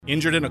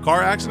Injured in a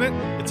car accident?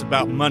 It's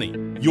about money.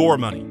 Your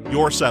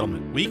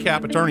settlement. We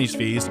cap attorney's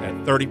fees at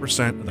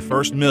 30% of the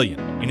first $1 million.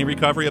 Any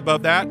recovery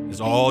above that is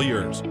all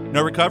yours.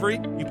 No recovery?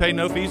 You pay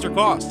no fees or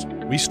costs.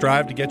 We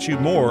strive to get you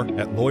more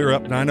at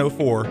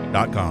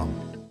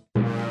lawyerup904.com.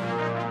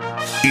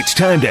 It's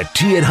time to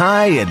tee it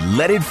high and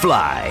let it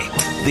fly.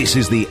 This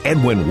is the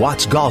Edwin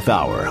Watts Golf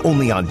Hour,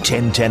 only on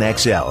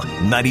 1010XL,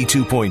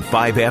 92.5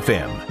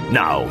 FM.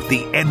 Now,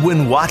 the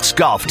Edwin Watts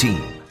Golf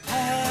Team.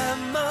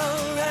 I'm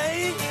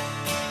alright,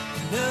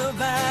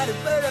 nobody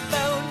but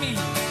about me.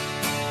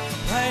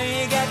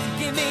 Why you got to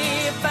give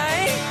me a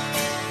fight?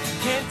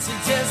 Can't you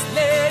just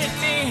let it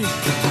be?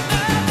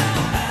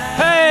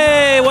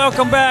 Hey,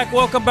 welcome back.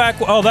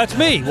 Oh, that's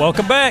me.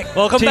 Welcome back.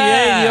 Welcome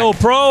back. T.A.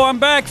 Pro. I'm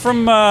back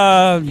from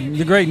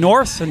the great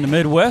north and the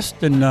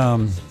Midwest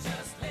and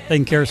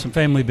taking care of some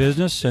family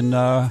business. And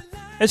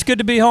it's good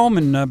to be home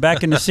and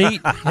back in the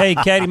seat. Hey,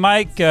 Caddy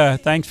Mike,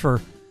 thanks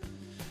for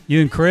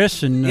you and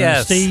Chris and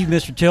Steve,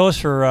 Mr. Tillis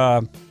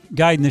for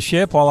guiding the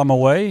ship while I'm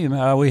away.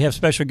 We have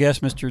special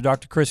guest, Mr.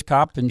 Dr. Chris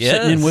Kopp,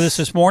 sitting in with us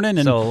this morning.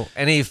 And so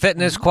any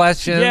fitness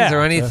questions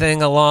or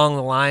anything along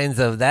the lines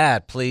of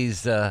that,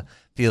 please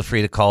feel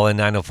free to call in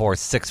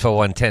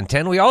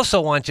 904-641-1010. We also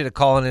want you to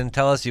call in and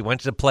tell us you went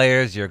to the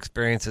players, your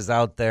experiences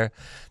out there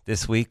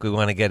this week. We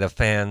want to get a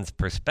fan's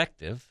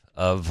perspective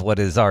of what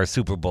is our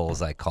Super Bowl,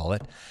 as I call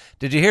it.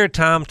 Did you hear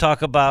Tom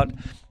talk about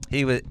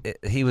he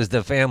was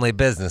the family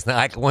business?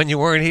 Now, when you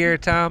weren't here,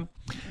 Tom,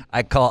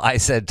 I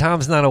said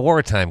Tom's not a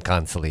wartime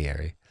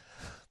consigliere,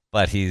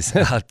 but he's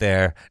out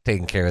there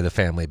taking care of the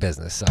family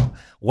business. So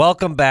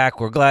welcome back.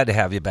 We're glad to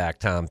have you back,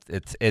 Tom.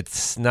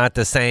 It's not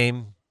the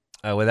same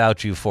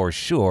without you for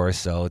sure.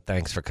 So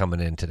thanks for coming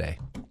in today.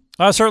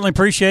 I certainly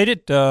appreciate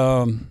it. It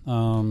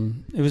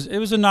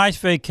was a nice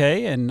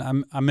vacay,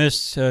 and I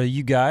miss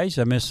you guys.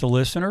 I miss the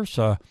listeners.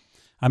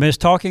 I miss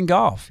talking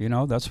golf. You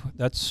know,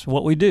 that's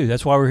what we do.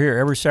 That's why we're here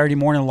every Saturday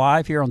morning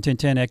live here on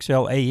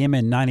 1010XL AM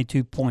and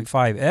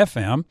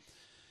 92.5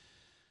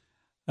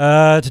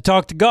 FM to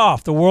talk to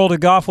golf, the world of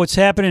golf, what's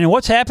happening, and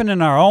what's happening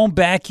in our own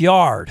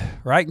backyard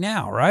right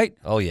now, right?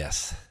 Oh,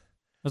 yes.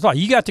 That's all.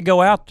 You got to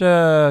go out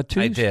I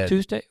did.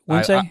 Tuesday,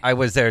 Wednesday? I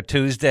was there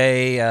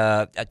Tuesday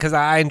because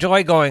I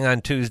enjoy going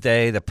on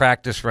Tuesday, the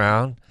practice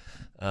round,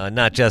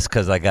 not just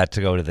because I got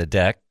to go to the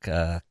deck.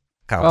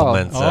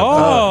 Compliments.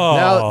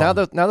 Now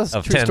the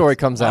true story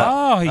comes out.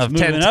 Oh, he's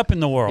moving up in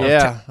the world.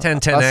 Yeah,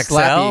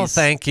 1010XL.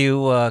 Thank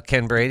you,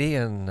 Ken Brady,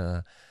 and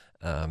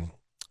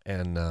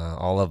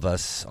all of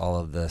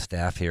the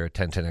staff here at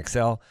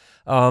 1010XL.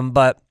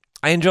 But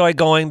I enjoy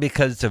going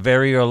because it's a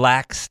very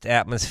relaxed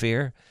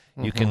atmosphere.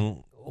 Mm-hmm. You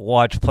can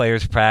watch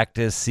players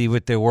practice, see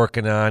what they're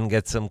working on,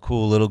 get some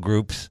cool little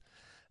groups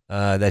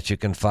that you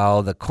can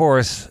follow. The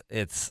course,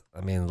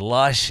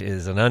 lush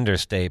is an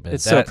understatement.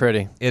 It's so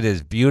pretty. It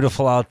is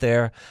beautiful out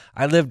there.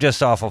 I live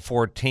just off of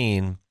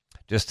 14,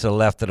 just to the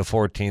left of the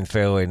 14th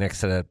fairway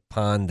next to that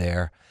pond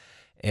there.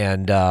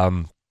 And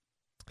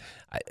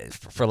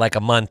for like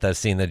a month, I've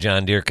seen the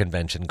John Deere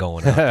convention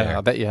going out there.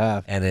 I bet you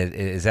have. And it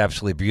is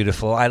absolutely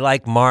beautiful. I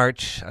like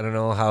March. I don't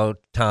know how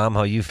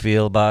you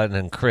feel about it,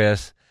 and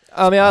Chris.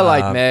 I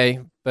like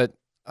May, but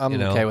I'm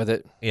okay with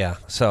it. Yeah.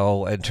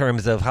 So in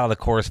terms of how the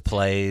course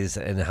plays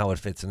and how it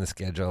fits in the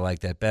schedule, I like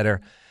that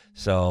better.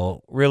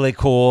 So really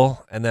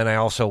cool. And then I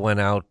also went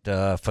out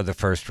for the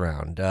first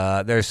round.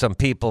 There's some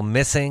people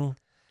missing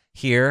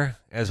here,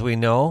 as we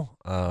know.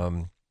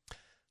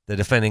 The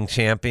defending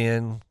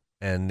champion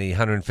and the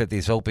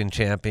 150th Open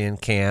champion,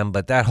 Cam.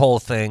 But that whole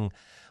thing,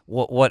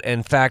 what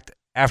in fact,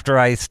 after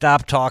I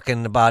stop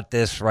talking about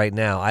this right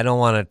now, I don't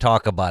want to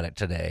talk about it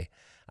today.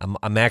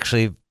 I'm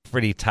actually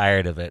pretty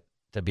tired of it,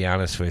 to be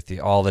honest with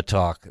you, all the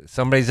talk.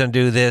 Somebody's going to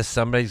do this,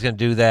 somebody's going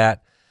to do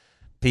that.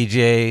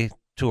 PGA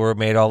Tour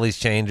made all these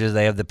changes.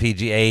 They have the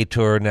PGA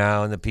Tour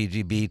now and the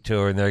PGB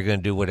Tour, and they're going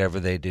to do whatever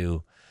they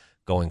do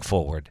going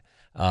forward.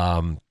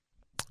 The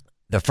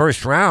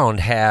first round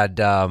had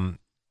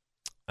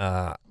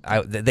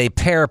they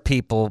pair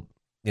people,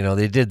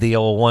 they did the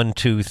old 1,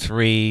 2,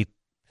 3,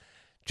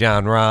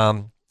 Jon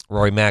Rahm,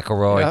 Rory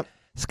McIlroy,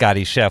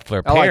 Scotty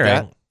Scheffler pairing. I like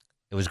that.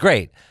 It was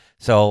great.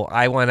 So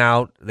I went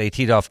out. They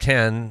teed off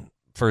 10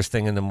 first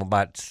thing in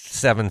about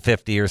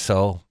 7:50 or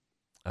so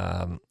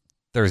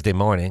Thursday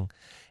morning,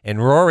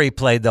 and Rory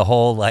played the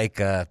hole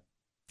like a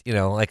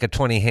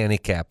 20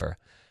 handicapper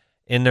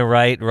in the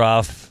right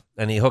rough,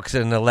 and he hooks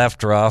it in the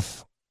left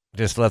rough,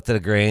 just left of the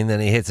green. Then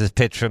he hits his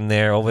pitch from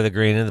there over the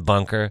green in the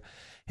bunker,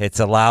 hits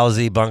a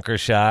lousy bunker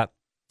shot,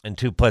 and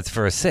 2 putts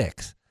for a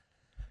 6.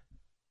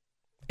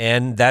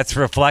 And that's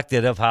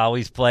reflected of how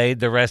he's played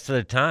the rest of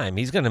the time.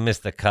 He's going to miss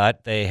the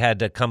cut. They had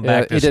to come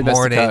back this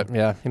morning. Miss the cut.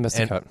 Yeah, he missed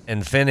the cut.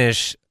 And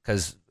finish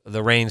because of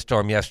the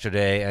rainstorm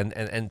yesterday.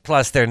 And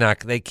plus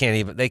they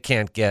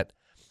can't get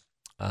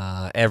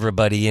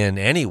everybody in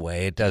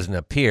anyway. It doesn't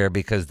appear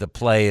because the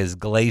play is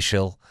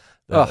glacial.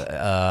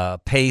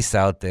 Pace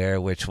out there,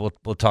 which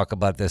we'll talk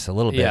about this a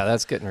little bit. Yeah,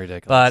 that's getting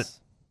ridiculous.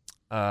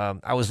 But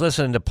I was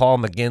listening to Paul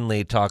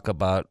McGinley talk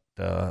about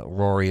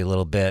Rory a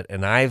little bit,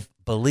 and I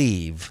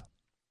believe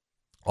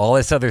all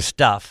this other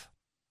stuff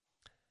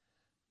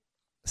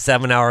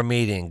 7-hour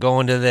meeting,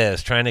 going to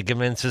this, trying to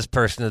convince this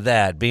person of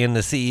that, being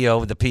the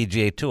CEO of the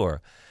PGA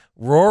Tour.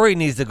 Rory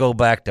needs to go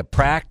back to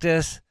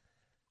practice,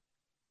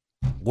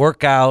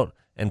 work out,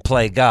 and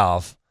play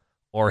golf,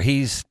 or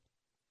he's...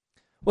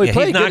 Well, he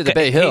played good at the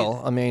Bay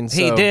Hill.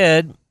 He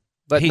did.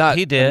 But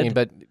he did.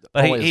 But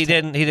he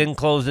didn't. He didn't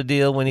close the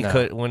deal when he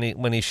could.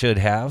 When he should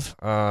have.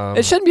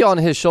 It shouldn't be on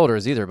his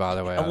shoulders either. By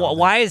the way.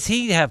 Why does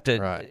he have to?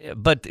 Right.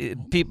 But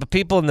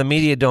people in the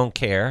media don't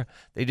care.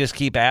 They just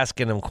keep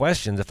asking him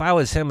questions. If I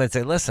was him, I'd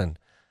say, "Listen,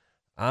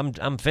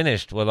 I'm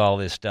finished with all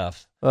this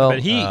stuff." Well, but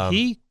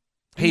he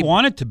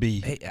wanted to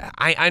be.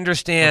 I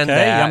understand okay?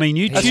 that. I mean,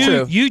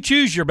 you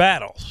choose your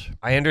battles.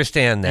 I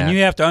understand that. And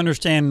you have to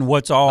understand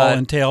what's all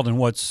entailed and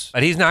what's.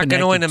 But he's not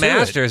going to win the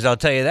Masters. I'll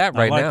tell you that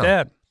right now.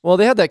 That. Well,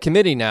 they have that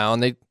committee now,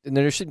 and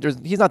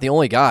he's not the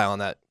only guy on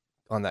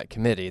that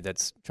committee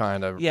that's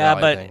trying to.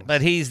 Yeah,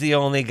 but he's the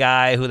only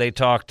guy who they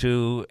talk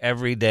to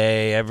every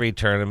day, every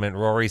tournament.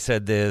 Rory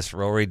said this.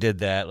 Rory did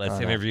that. Let's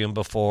interview him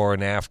before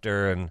and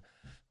after, and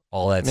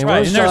all that stuff.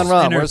 Where's Jon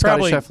Rahm? Where's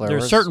Scottie Scheffler?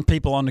 There's certain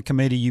people on the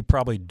committee you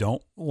probably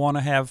don't want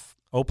to have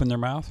open their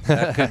mouth.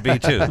 That could be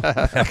too.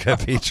 That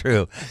could be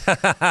true.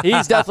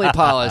 He's definitely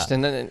polished,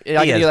 and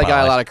I give that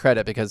guy a lot of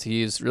credit because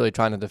he's really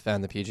trying to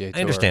defend the PGA Tour. I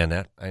understand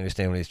that. I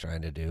understand what he's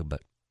trying to do,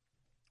 but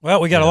well,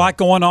 we got a lot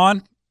going on.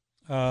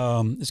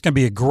 It's going to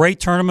be a great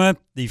tournament.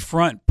 The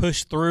front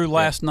pushed through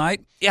last night.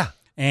 Yeah,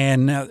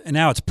 and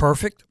now it's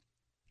perfect.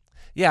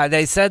 Yeah,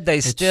 they said they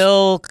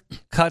still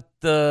cut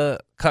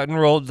and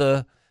rolled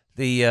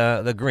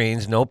the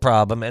greens, no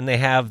problem, and they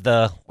have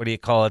the what do you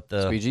call it,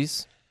 the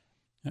squeegees.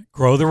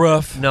 Grow the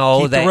rough. No,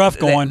 keep the rough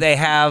going. They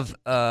have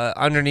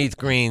underneath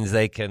greens.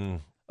 They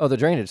can. Oh, the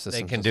drainage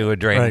system. They can do a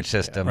drainage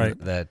system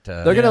that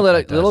they're going to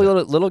let it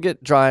little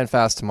get dry and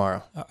fast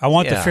tomorrow. I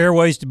want the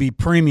fairways to be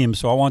premium,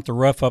 so I want the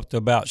rough up to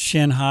about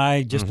shin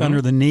high, just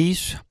under the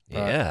knees.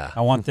 Yeah,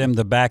 I want them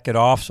to back it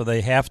off, so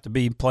they have to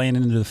be playing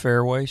into the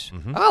fairways.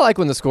 Mm-hmm. I like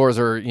when the scores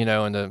are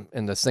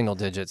in the single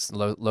digits,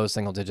 low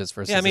single digits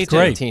versus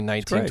 18,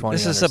 19, 20.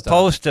 This is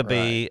supposed to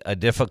be a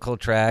difficult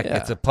track. Yeah.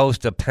 It's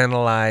supposed to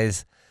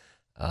penalize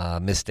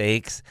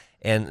mistakes,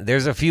 and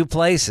there's a few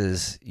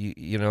places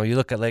you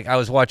look at, like I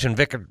was watching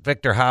Victor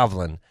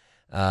Hovland,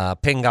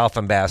 Ping Golf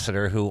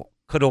ambassador, who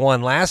could have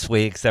won last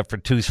week except for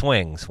 2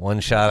 swings, one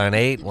shot on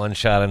 8, one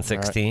shot on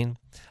 16. Right.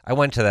 I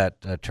went to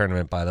that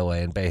tournament, by the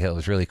way, in Bay Hill. It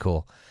was really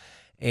cool,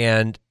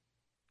 and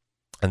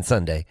on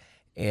Sunday,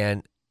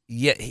 and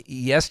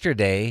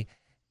yesterday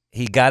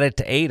he got it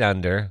to 8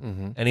 under,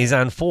 and he's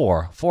on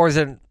 4. 4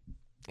 isn't.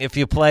 If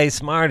you play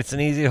smart, it's an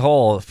easy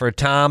hole. For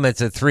Tom,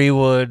 it's a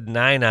 3-wood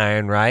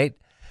 9-iron, right?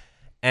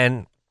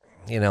 And,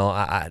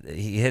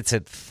 he hits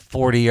it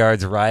 40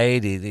 yards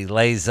right. He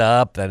lays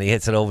up, and he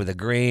hits it over the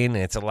green.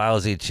 And it's a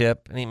lousy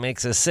chip, and he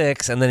makes a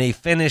 6. And then he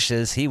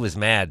finishes. He was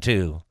mad,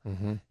 too.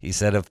 Mm-hmm. He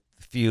said a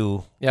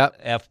few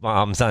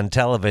F-bombs on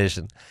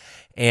television.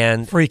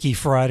 And Freaky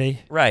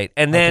Friday. Right.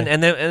 And then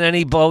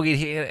he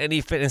bogeyed. And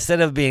he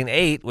instead of being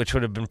 8, which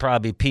would have been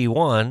probably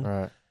P1,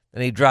 right.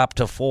 And he dropped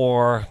to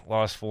 4,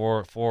 lost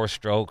 4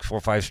 strokes, 4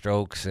 or 5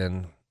 strokes.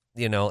 And,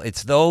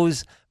 it's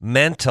those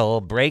mental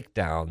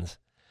breakdowns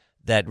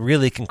that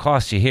really can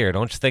cost you here.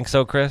 Don't you think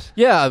so, Chris?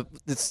 Yeah.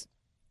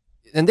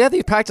 And they have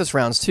these practice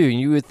rounds, too. And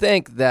you would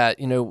think that,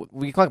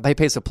 we call it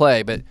pace of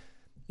play, but,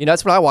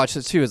 that's what I watched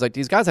it, too, is like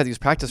these guys have these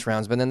practice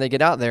rounds, but then they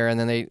get out there and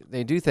then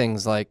they do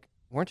things like,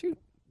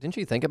 didn't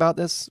you think about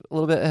this a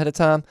little bit ahead of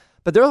time?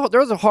 But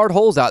there's hard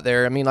holes out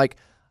there. I mean, like,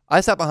 I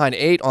sat behind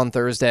 8 on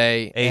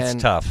Thursday.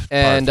 8's tough.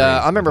 And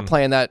I remember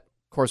playing that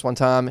course one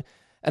time,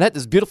 and I had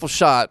this beautiful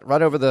shot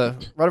right over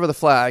the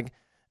flag.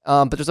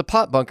 But there's a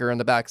pot bunker on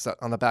the back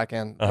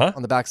end,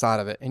 on the back side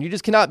of it, and you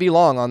just cannot be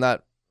long on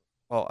that.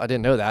 Well, I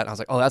didn't know that. I was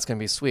like, oh, that's gonna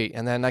be sweet.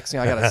 And then next thing,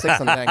 I got a 6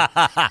 on the thing.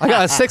 I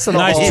got a 6 on the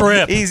nice hole.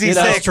 trip, easy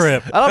 6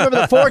 trip. I don't remember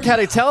the 4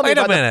 caddy telling me. Wait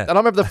a minute. I don't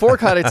remember the 4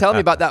 caddy telling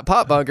me about that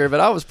pot bunker, but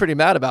I was pretty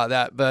mad about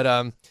that. But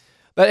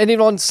and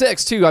even on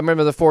 6 too, I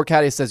remember the 4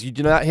 caddy says you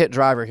do not hit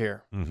driver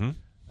here, and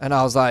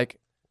I was like.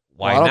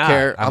 Why I don't not?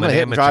 care. I'm going to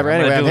hit driver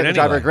anyway. I'm hitting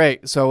driver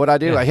great. So what I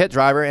do, I hit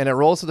driver, and it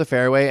rolls to the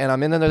fairway, and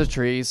I'm in under the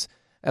trees,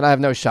 and I have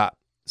no shot.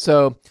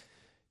 So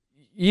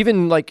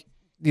even like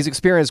these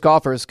experienced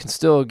golfers can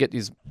still get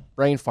these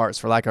brain farts,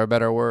 for lack of a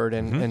better word,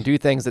 and do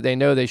things that they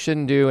know they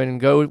shouldn't do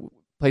and go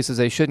places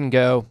they shouldn't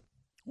go,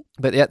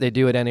 but yet they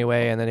do it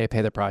anyway, and then they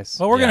pay the price.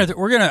 Well,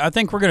 I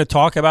think we're gonna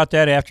talk about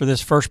that after this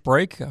first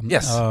break.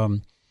 Yes.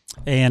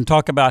 And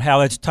talk about how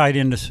that's tied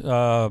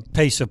into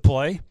pace of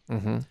play.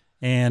 Mm-hmm.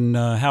 And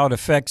how it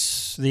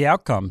affects the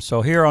outcome.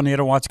 So here on the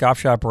Ed Watts Golf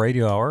Shop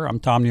Radio Hour, I'm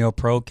Tom Neo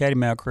Pro, Caddy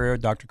Mail Career,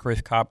 Dr. Chris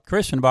Kopp,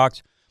 Chris in the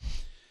Box.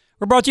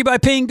 We're brought to you by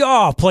Ping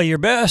Golf. Play your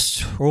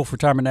best. Wolf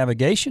Retirement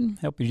Navigation,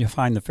 helping you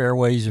find the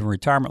fairways of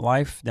retirement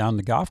life down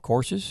the golf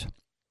courses.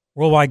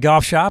 Worldwide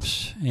Golf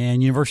Shops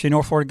and University of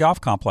North Florida Golf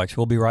Complex.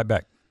 We'll be right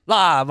back.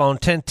 Live on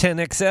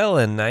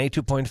 1010XL and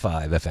 92.5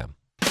 FM.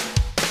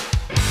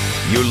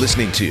 You're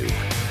listening to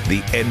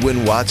the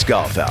Edwin Watts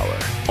Golf Hour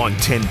on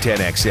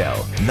 1010XL,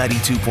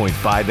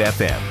 92.5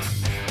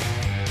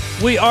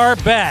 FM. We are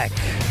back.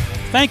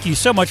 thank you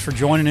so much for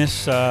joining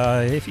us.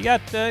 If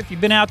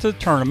you've been out to the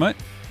tournament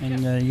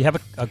and you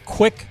have a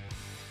quick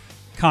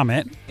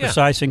comment,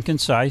 precise and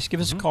concise, give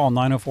us a call,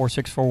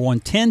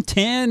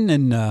 904-641-1010,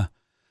 and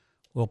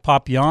we'll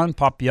pop you on,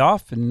 pop you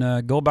off,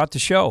 and go about the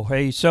show.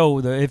 Hey, so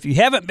if you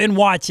haven't been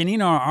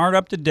watching or aren't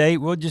up to date,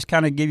 we'll just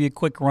kind of give you a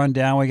quick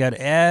rundown. We got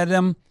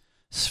Adam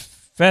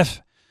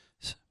Svensson.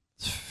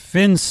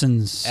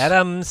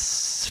 Adam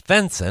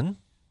Svensson.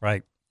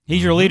 Right.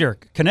 He's your leader,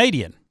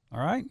 Canadian. All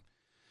right.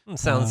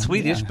 Sounds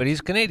Swedish, but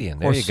he's Canadian.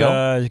 There you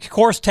go.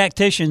 Course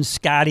tactician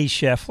Scotty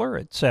Scheffler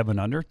at 7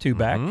 under, 2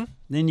 back.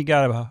 Then you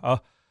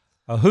got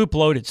a hoop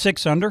load at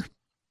 6 under.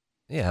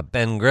 Yeah,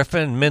 Ben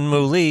Griffin,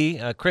 Minwoo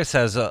Lee. Chris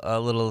has a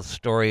little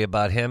story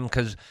about him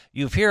because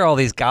you hear all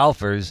these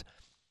golfers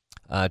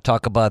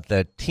talk about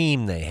the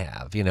team they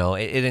have. You know,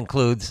 it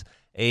includes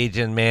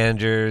agent,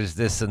 managers,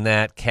 this and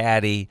that,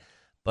 caddy,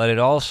 but it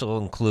also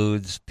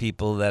includes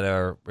people that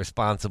are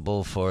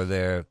responsible for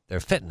their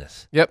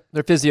fitness. Yep,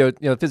 their physio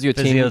team.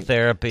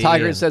 Physiotherapy.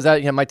 Tiger says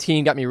that, my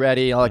team got me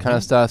ready, all that kind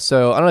of stuff.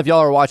 So I don't know if y'all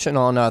are watching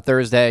on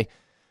Thursday,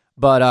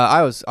 but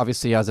I was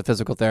obviously as a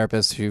physical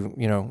therapist who,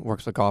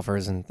 works with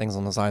golfers and things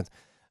on the sides.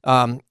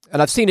 And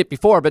I've seen it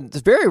before, but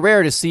it's very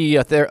rare to see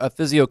a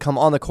physio come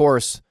on the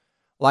course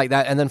like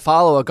that and then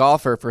follow a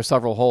golfer for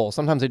several holes.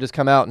 Sometimes they just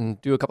come out and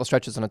do a couple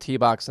stretches on a tee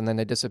box and then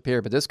they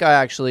disappear. But this guy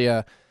actually,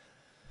 I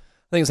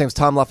think his name's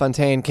Tom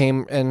LaFontaine,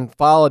 came and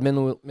followed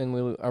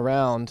Minwoo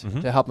around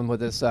to help him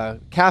with this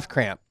calf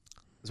cramp,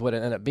 is what it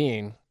ended up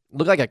being. It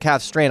looked like a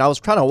calf strain. I was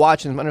trying to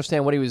watch and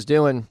understand what he was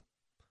doing.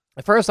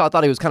 At first, I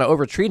thought he was kind of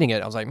over-treating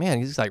it. I was like, man,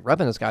 he's like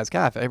rubbing this guy's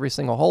calf every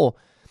single hole.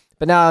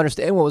 But now I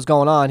understand what was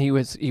going on. He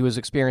was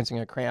experiencing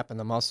a cramp in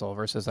the muscle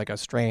versus like a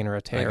strain or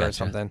a tear or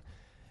something.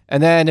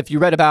 And then if you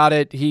read about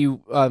it,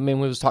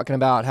 Minwoo was talking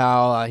about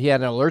how he had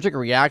an allergic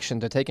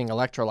reaction to taking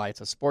electrolytes,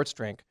 a sports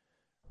drink,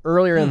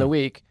 earlier in the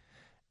week.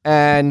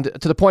 And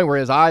to the point where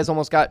his eyes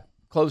almost got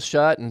closed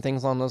shut and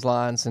things along those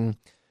lines. And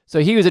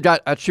so he was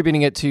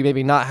attributing it to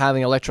maybe not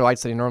having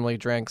electrolytes that he normally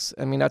drinks.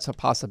 I mean, that's a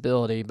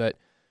possibility, but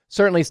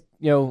certainly,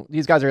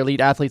 these guys are elite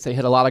athletes. They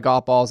hit a lot of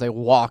golf balls. They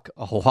walk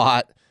a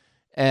lot.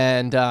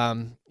 And,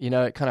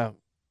 it kind of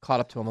caught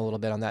up to him a little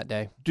bit on that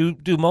day. Do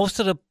most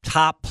of the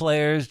top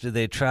players, do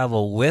they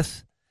travel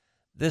with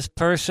this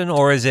person,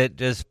 or is it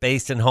just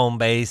based in home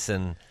base?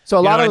 And so a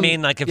lot of what I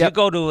mean? Like if you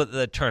go to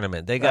the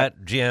tournament, they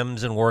got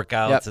gyms and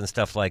workouts and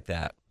stuff like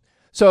that.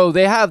 So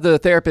they have the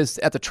therapists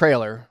at the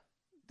trailer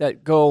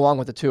that go along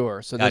with the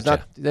tour. So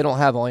they don't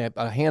have only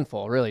a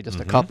handful, really, just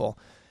a couple.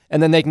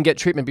 And then they can get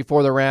treatment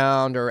before the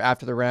round or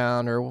after the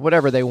round or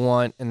whatever they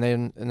want, and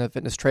then in the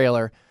fitness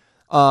trailer.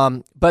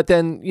 But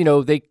then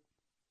they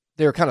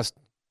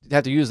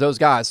have to use those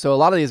guys. So a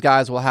lot of these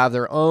guys will have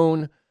their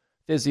own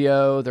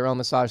physio, their own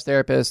massage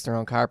therapist, their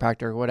own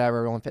chiropractor,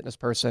 whatever, their own fitness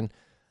person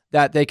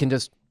that they can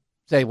just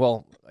say,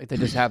 well, they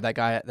just have that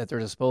guy at their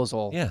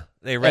disposal. Yeah,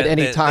 they rent at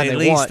any time they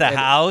lease want. The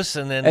house,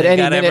 and then at they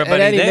any got minute,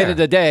 everybody at any there. minute of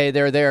the day,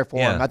 they're there for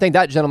him. I think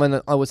that gentleman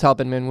that was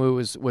helping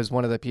Minwoo was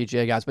one of the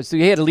PGA guys, but so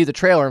he had to leave the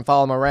trailer and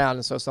follow him around,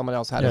 and so someone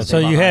else had to. So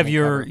you have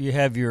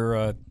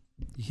the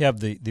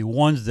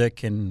ones that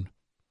can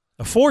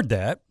afford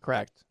that.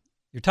 Correct.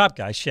 Your top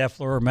guys,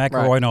 Scheffler or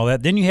McIlroy and all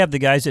that. Then you have the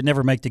guys that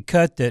never make the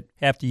cut that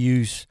have to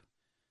use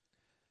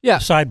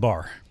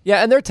sidebar.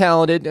 Yeah, and they're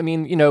talented. I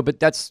mean, but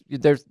that's how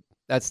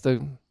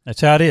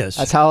it is.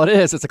 That's how it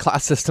is. It's a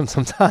class system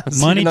sometimes.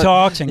 Money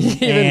talks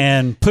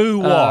and poo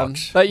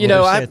walks. But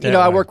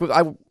I work with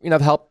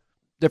I've helped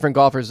different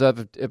golfers,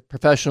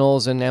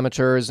 professionals and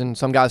amateurs, and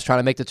some guys trying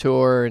to make the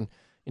tour, and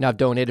I've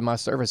donated my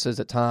services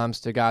at times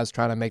to guys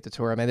trying to make the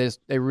tour. I mean,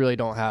 they really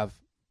don't have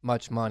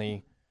much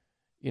money.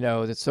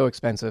 It's so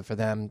expensive for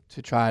them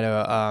to try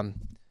to,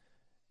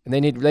 and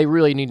they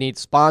really need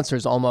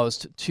sponsors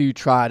almost to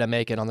try to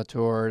make it on the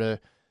tour,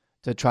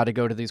 to try to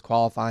go to these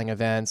qualifying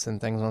events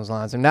and things along those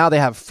lines. And now they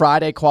have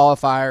Friday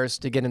qualifiers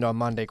to get into a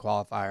Monday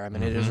qualifier. I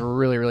mean, it is a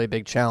really, really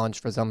big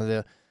challenge for some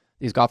of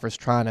these golfers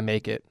trying to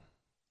make it.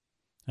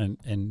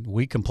 And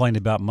we complained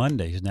about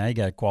Mondays. Now you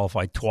got to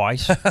qualify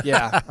twice.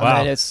 Yeah.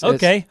 Wow. I mean,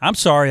 okay. I'm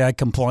sorry I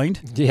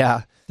complained.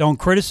 Yeah. Don't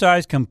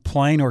criticize,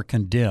 complain, or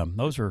condemn.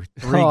 Those are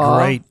three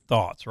great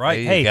thoughts,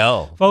 right? There you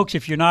go. Folks,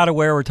 if you're not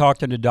aware, we're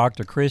talking to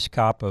Dr. Chris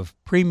Kopp of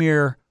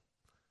Premier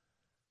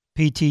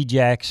PT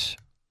Jacks,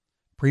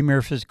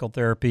 Premier Physical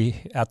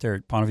Therapy out there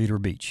at Ponte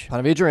Vedra Beach.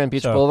 Ponte Vedra and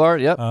Beach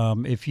Boulevard, yep.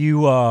 If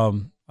you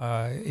call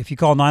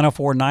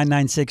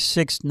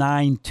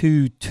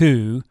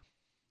 904-996-6922,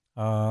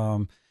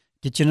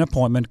 get you an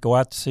appointment, go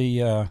out to see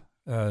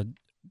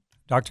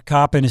Dr.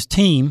 Kopp and his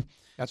team.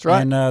 That's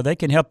right. And they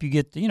can help you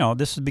get,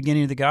 this is the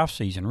beginning of the golf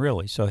season,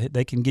 really. So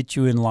they can get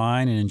you in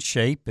line and in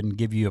shape and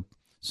give you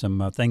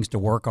some things to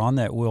work on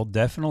that will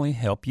definitely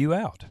help you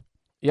out.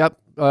 Yep.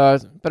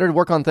 Better to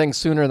work on things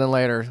sooner than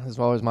later is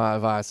always my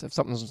advice. If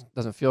something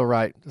doesn't feel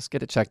right, just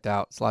get it checked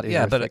out. It's a lot easier.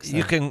 Yeah, to but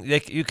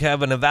fix you can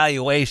have an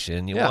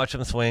evaluation. You watch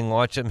them swing,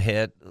 watch them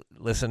hit,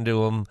 listen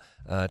to them,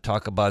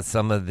 talk about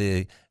some of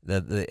the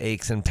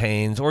aches and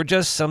pains, or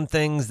just some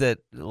things that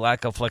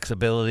lack of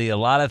flexibility. A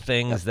lot of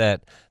things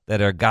that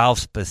are golf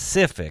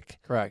specific.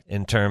 Correct.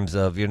 In terms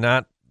of you're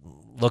not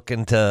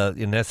looking to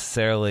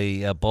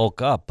necessarily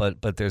bulk up,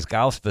 but there's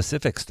golf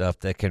specific stuff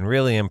that can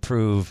really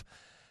improve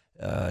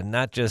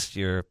not just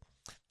your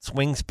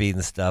swing speed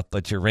and stuff,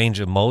 but your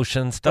range of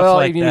motion, stuff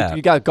like that.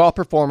 You got golf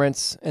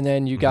performance, and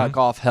then you got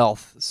golf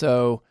health.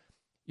 So,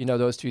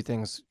 those two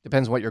things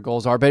depends on what your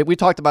goals are. But we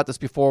talked about this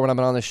before when I've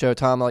been on the show,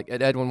 Tom. Like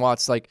at Edwin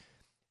Watts,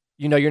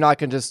 you're not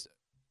going to just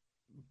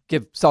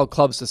sell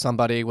clubs to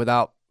somebody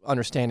without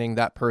understanding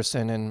that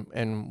person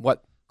and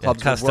what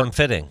clubs custom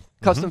fitting.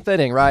 Custom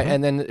fitting, right?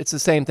 And then it's the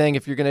same thing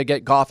if you're going to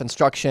get golf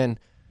instruction.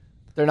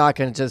 They're not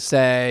going to just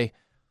say,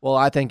 well,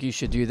 I think you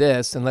should do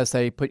this, unless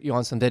they put you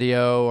on some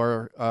video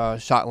or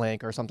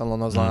ShotLink or something along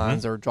those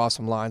lines, or draw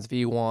some lines,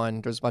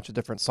 V1. There's a bunch of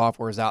different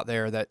softwares out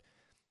there that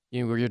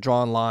where you're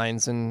drawing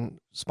lines and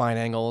spine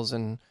angles,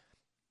 and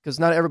because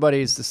not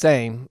everybody's the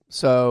same.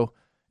 So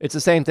it's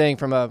the same thing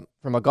from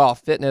a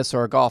golf fitness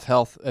or a golf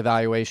health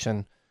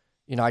evaluation.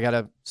 I got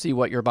to see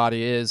what your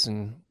body is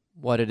and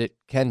what it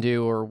can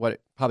do or what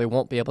it probably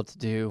won't be able to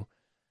do.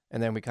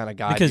 And then we kind of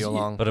guide you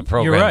along. Put a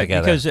program You're right,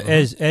 together. because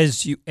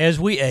as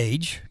we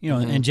age,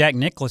 and Jack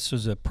Nicklaus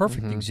was a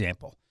perfect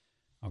example.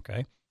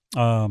 Okay,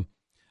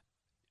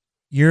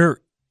 your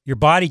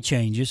body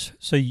changes,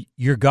 so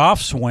your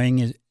golf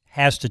swing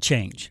has to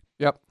change.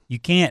 Yep. You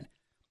can't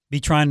be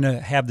trying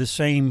to have the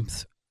same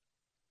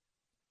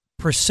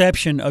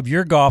perception of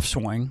your golf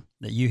swing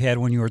that you had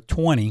when you were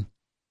 20.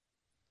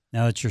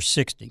 Now that you're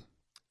 60.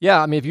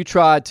 Yeah, I mean, if you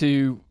try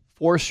to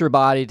force your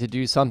body to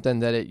do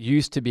something that it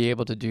used to be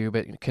able to do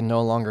but can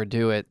no longer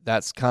do it,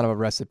 that's kind of a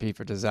recipe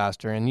for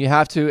disaster. And you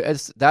have to,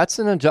 that's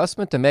an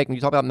adjustment to make. When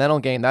you talk about mental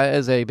game, that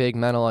is a big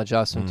mental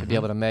adjustment to be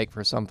able to make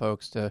for some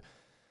folks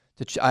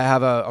I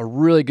have a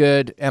really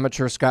good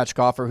amateur scratch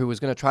golfer who was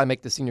going to try to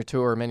make the senior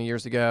tour many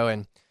years ago,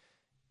 and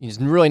he's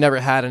really never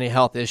had any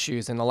health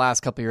issues. And the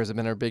last couple of years have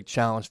been a big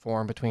challenge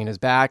for him between his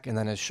back and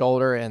then his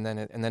shoulder, and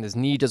then his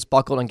knee just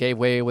buckled and gave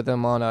way with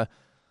him on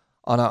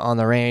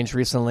the range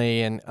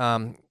recently.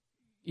 And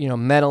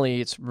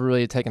mentally, it's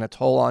really taken a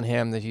toll on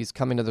him that he's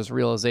coming to this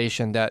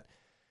realization that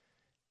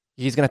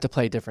he's going to have to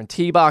play different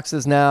tee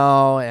boxes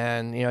now.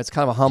 And, it's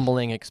kind of a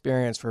humbling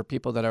experience for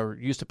people that are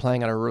used to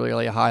playing at a really,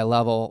 really high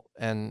level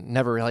and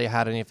never really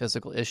had any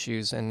physical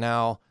issues. And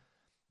now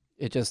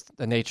it just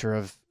the nature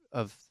of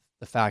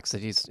the facts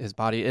that his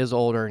body is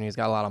older and he's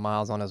got a lot of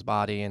miles on his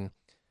body. And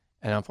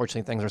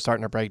unfortunately, things are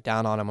starting to break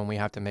down on him, and we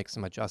have to make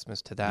some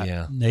adjustments to that.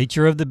 Yeah.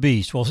 Nature of the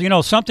beast.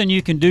 Well, something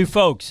you can do,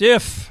 folks,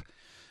 if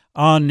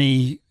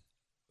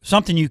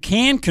something you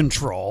can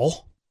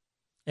control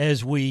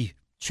as we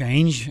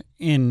change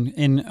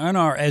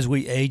as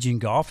we age in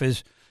golf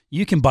is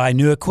you can buy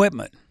new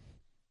equipment,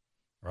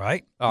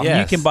 right?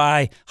 Yes. You can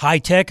buy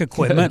high-tech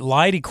equipment,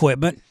 light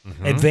equipment,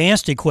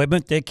 advanced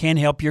equipment that can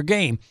help your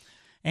game.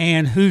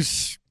 And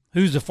who's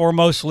the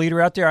foremost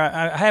leader out there?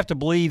 I have to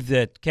believe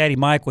that, Caddy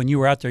Mike, when you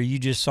were out there, you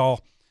just saw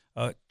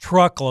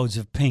truckloads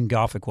of Ping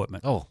golf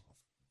equipment. Oh,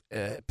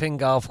 Ping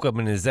golf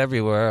equipment is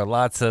everywhere.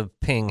 Lots of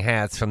Ping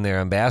hats from their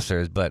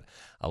ambassadors, but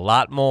a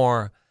lot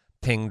more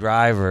Ping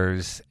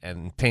drivers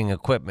and Ping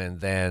equipment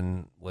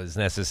than was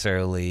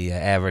necessarily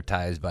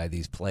advertised by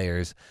these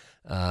players.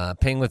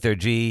 Ping with their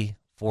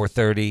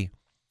G430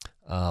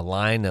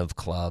 line of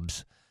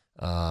clubs.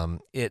 And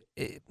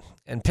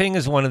Ping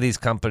is one of these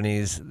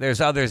companies.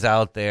 There's others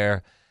out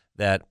there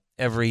that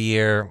every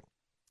year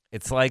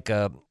it's like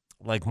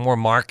more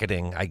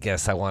marketing, I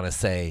guess I want to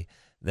say,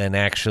 than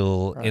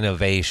actual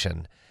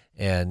innovation.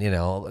 And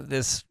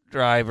this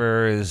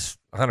driver is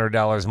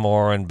 $100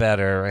 more and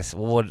better. I said,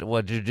 well,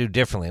 what did you do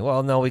differently?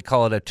 Well, no, we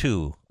call it a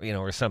 2,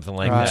 or something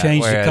like that.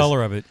 Change the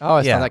color of it. I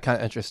always found that kind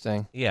of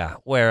interesting. Yeah.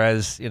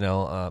 Whereas,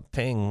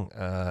 Ping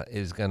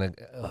is going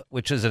to,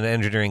 which is an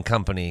engineering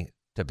company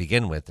to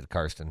begin with that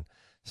Karsten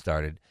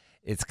started.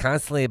 It's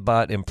constantly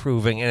about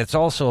improving, and it's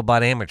also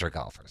about amateur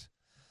golfers.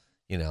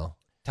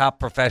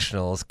 Top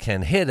professionals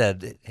can hit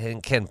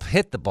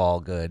the ball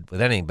good with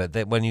anything, but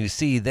when you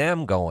see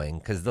them going,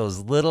 because those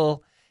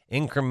little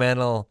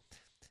incremental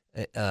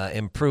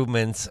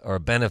improvements or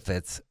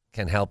benefits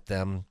can help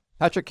them.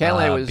 Patrick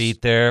Cantlay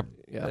beat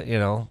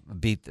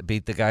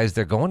the guys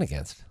they're going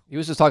against. He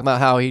was just talking about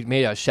how he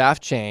made a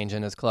shaft change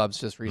in his clubs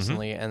just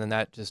recently, and then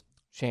that just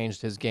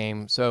changed his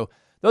game. So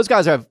those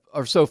guys are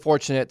so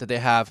fortunate that they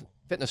have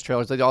fitness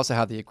trailers. They also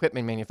have the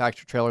equipment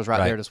manufacturer trailers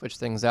right there to switch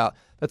things out.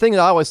 The thing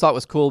that I always thought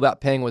was cool about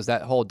Ping was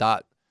that whole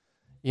dot.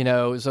 So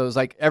it was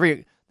like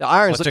the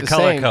irons look the same. What's the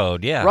color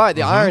code? Yeah. Right.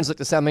 The irons look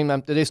the same. I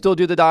mean, do they still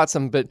do the dots?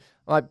 But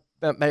I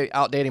may be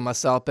outdating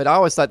myself, but I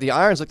always thought the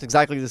irons looked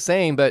exactly the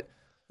same, but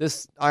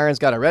this iron's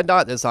got a red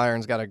dot, this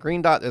iron's got a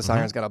green dot, this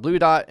iron's got a blue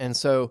dot. And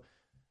so,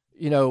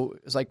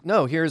 it's like,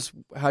 no, here's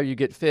how you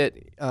get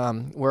fit.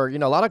 Where,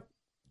 a lot of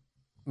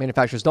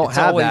manufacturers don't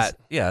have that.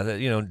 Yeah,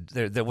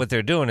 what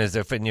they're doing is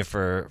they're fitting you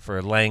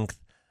for length,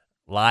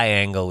 lie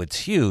angle. It's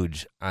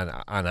huge on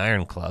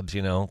iron clubs.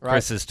 Right.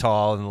 Chris is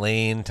tall and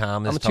lean.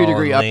 Tom is tall and lean. I'm 2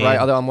 degree upright,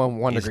 although I'm 1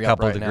 degree upright. He's a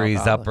couple degrees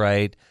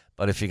upright.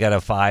 But if you got a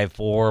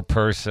 5'4"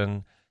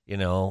 person, with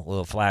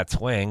a flat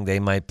swing, they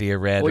might be a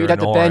red or an orange. Well, you'd have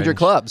to bend your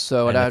clubs.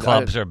 So and the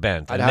clubs are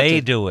bent. And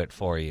they do it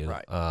for you.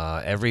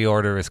 Right. Every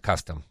order is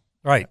custom.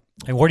 Right.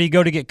 And where do you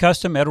go to get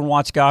custom? Edwin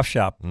Watts Golf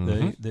Shop,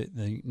 Mm-hmm.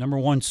 the number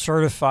one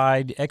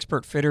certified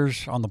expert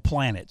fitters on the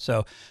planet.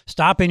 So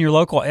stop in your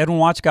local Edwin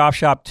Watts Golf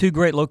Shop. 2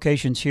 great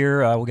locations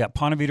here. We got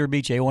Ponte Vedra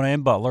Beach, A1A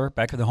in Butler,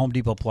 back to the Home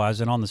Depot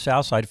Plaza, and on the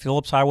south side,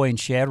 Phillips Highway and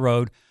Shad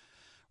Road,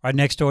 right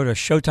next door to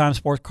Showtime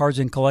Sports Cards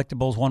and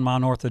Collectibles, 1 mile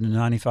north of the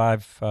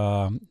 95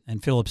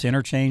 and Phillips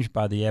Interchange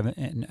by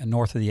the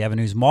north of the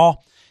Avenues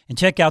Mall. And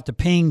check out the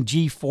Ping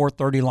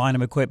G430 line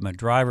of equipment,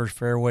 drivers,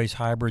 fairways,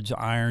 hybrids,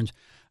 irons.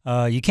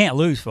 You can't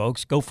lose,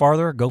 folks. Go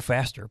farther, go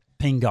faster.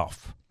 Ping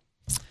Golf.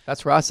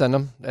 That's where I send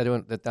them. They're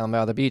doing it down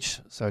by the beach.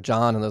 So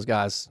John and those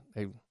guys,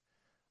 they've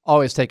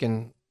always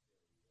taken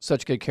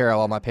such good care of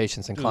all my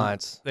patients and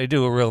clients. They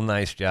do a real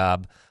nice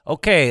job.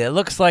 Okay, it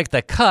looks like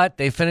the cut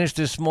they finished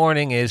this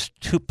morning is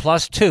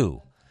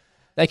 2+2.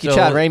 Thank you,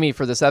 Chad Ramey,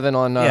 for the 7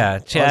 on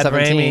Chad on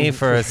Ramey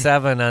for a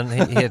 7 on.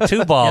 He had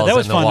 2 balls that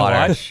was in the fun water.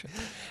 To watch.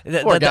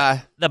 Poor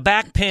guy. The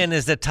back pin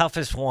is the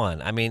toughest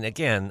one. I mean,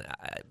 again,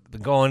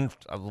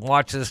 I've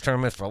watched this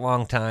tournament for a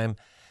long time.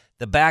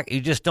 The back, you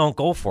just don't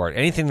go for it.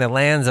 Anything that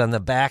lands on the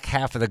back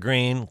half of the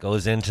green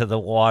goes into the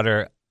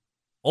water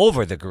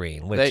over the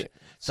green.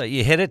 So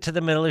you hit it to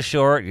the middle of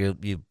short. You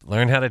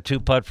learn how to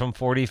 2-putt from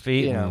 40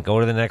 feet and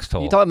go to the next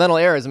hole. You talk about mental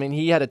errors. I mean,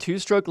 he had a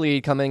 2-stroke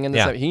lead coming in.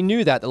 He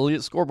knew that. The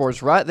lead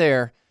scoreboard's right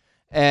there.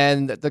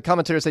 And the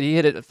commentator said he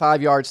hit it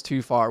 5 yards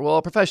too far. Well,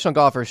 a professional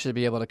golfer should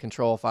be able to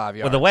control 5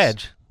 yards. With a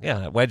wedge.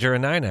 Yeah, a wedge or a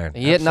 9-iron.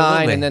 He hit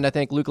 9, and then I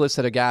think Lucas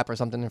hit a gap or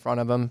something in front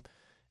of him,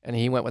 and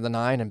he went with a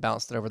 9 and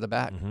bounced it over the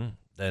back. Mm-hmm.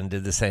 Then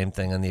did the same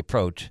thing on the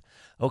approach.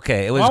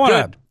 Okay, it was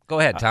good. Go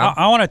ahead, Tom.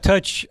 I want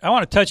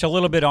to touch a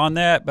little bit on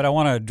that, but I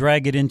want to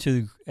drag it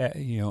into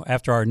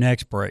after our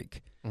next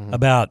break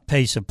about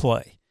pace of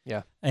play.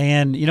 Yeah,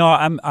 and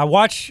I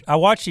watch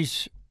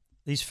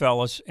these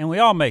fellas, and we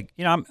all make.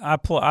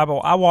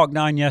 I walked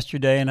 9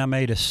 yesterday, and I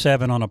made a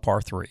 7 on a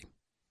par 3.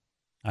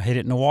 I hit it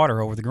in the water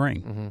over the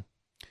green,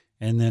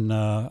 and then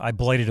I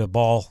bladed a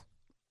ball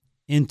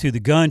into the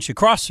gunch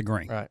across the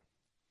green. Right.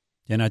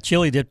 And I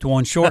chili dipped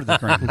one short of the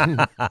green.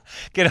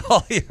 Get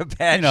all your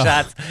bad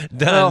shots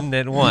done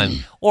in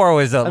one, or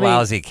was a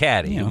lousy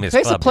caddy who missed.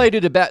 Pace of play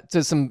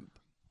to some,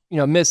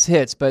 missed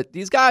hits, but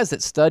these guys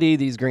that study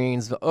these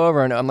greens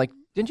over and I'm like,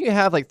 didn't you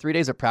have like 3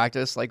 days of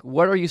practice? Like,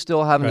 what are you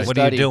still having to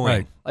study? What are you doing?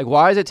 Right. Like,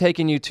 why is it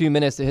taking you 2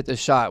 minutes to hit this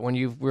shot when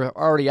you were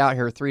already out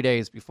here 3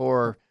 days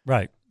before?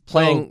 Right.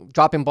 Playing,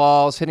 dropping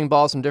balls, hitting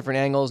balls from different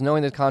angles,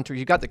 knowing the contour.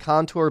 You got the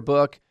contour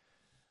book.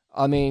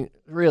 I mean,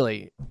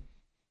 really.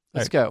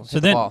 Let's go. So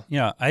then,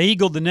 I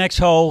eagled the next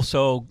hole,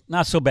 so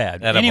not so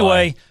bad.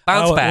 Anyway,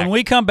 bounce back. When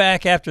we come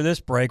back after this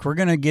break, we're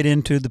going to get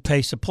into the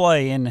pace of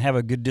play and have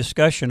a good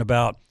discussion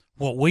about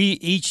what we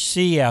each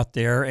see out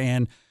there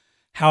and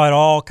how it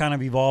all kind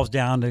of evolves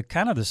down to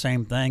kind of the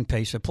same thing,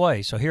 pace of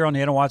play. So here on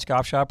the Edwin Watts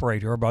Golf Shop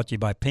Radio, brought to you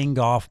by Ping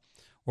Golf,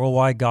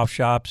 Worldwide Golf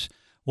Shops,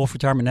 Wolf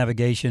Retirement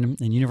Navigation,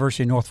 and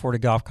University of North Florida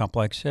Golf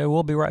Complex.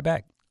 We'll be right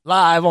back.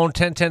 Live on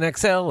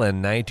 1010XL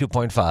and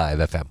 92.5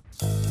 FM.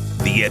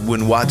 The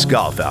Edwin Watts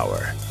Golf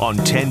Hour on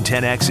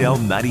 1010XL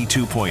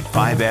 92.5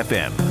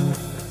 FM.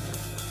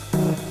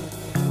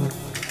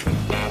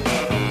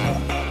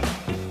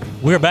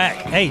 We're back.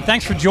 Hey,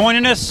 thanks for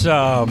joining us.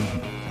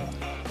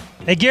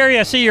 Hey, Gary,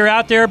 I see you're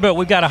out there, but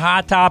we've got a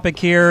hot topic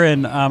here,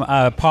 and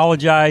I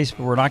apologize,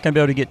 but we're not going to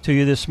be able to get to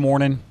you this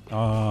morning.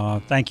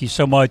 Thank you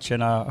so much,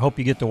 and I hope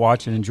you get to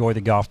watch and enjoy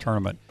the golf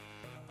tournament.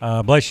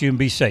 Bless you and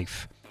be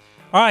safe.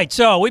 All right,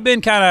 so we've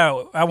been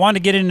I wanted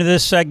to get into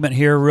this segment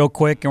here real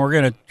quick, and we're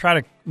going to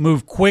try to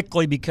move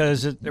quickly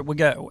because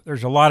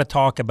there's a lot of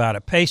talk about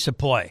it. Pace of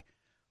play.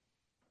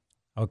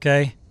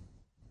 Okay?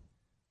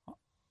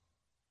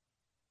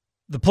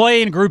 The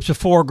play in groups of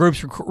 4,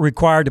 groups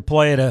required to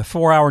play at a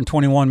 4-hour and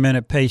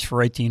 21-minute pace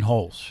for 18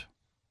 holes.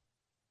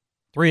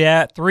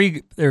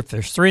 If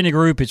there's 3 in the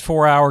group, it's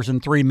 4 hours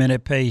and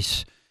 3-minute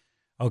pace.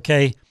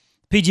 Okay?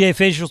 PGA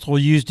officials will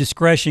use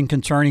discretion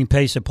concerning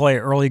pace of play at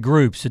early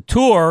groups. The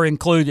tour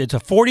it's a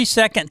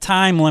 40-second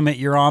time limit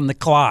you're on the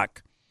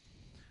clock,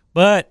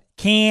 but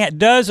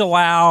does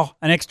allow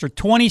an extra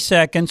 20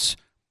 seconds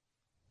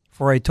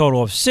for a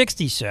total of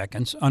 60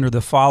 seconds under the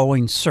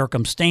following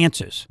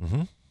circumstances.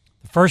 Mm-hmm.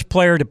 The first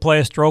player to play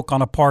a stroke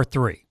on a par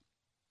 3.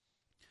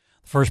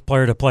 The first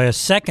player to play a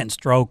second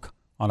stroke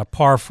on a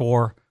par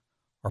 4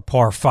 or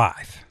par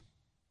 5.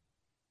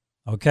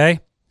 Okay?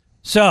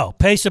 So,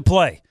 pace of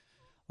play.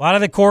 A lot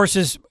of the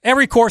courses,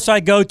 every course I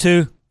go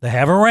to, they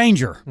have a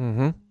ranger.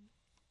 Mm-hmm.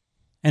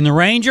 And the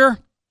ranger,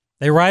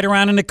 they ride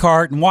around in the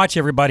cart and watch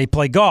everybody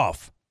play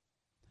golf.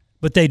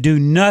 But they do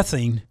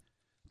nothing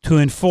to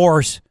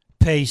enforce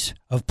pace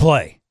of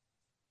play.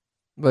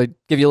 But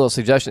give you a little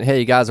suggestion. Hey,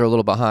 you guys are a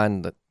little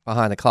behind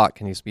behind the clock,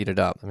 can you speed it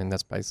up? I mean,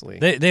 that's basically.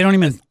 They don't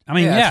even. I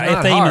mean,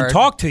 if they even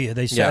talk to you,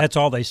 they say that's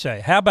all they say.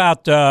 How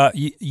about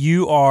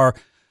you are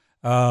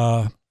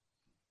the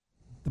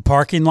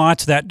parking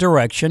lot's that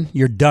direction?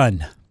 You're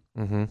done.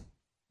 Mm-hmm.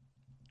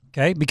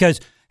 Okay, because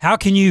how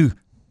can you?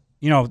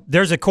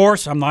 There's a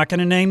course. I'm not going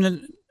to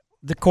name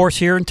the course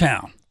here in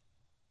town.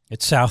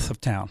 It's south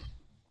of town.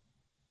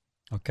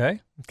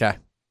 Okay. Okay.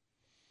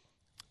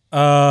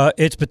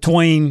 It's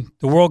between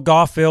the World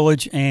Golf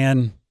Village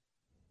and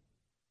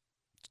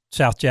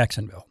South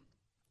Jacksonville.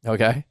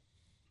 Okay.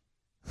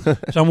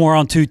 Somewhere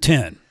on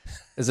 210.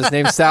 Is this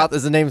name South?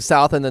 Is the name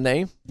South in the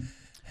name?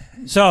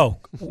 So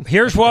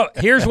here's what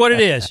it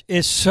is.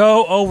 It's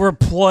so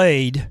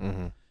overplayed.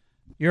 Mm-hmm.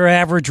 Your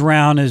average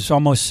round is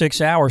almost 6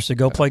 hours to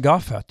go play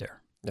golf out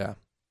there. Yeah.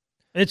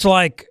 It's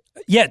like,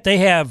 yet they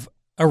have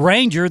a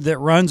ranger that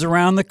runs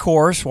around the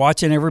course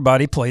watching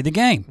everybody play the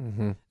game.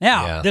 Mm-hmm.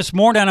 Now, this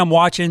morning I'm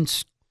watching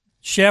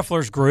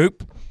Scheffler's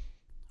group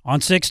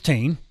on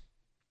 16.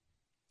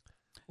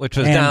 Which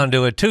was down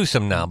to a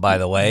twosome now, by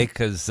the way,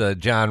 because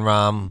John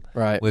Rahm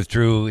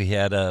withdrew. He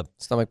had a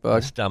stomach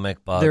bug.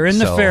 They're in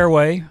the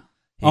fairway,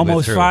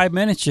 almost 5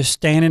 minutes, just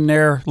standing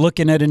there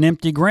looking at an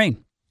empty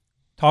green,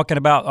 talking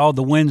about,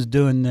 the wind's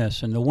doing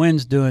this and the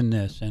wind's doing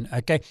this. And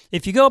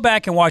if you go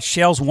back and watch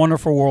Shell's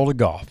Wonderful World of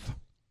Golf,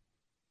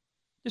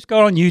 just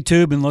go on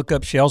YouTube and look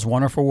up Shell's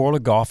Wonderful World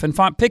of Golf and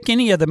pick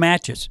any of the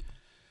matches.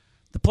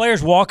 The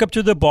players walk up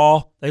to the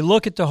ball, they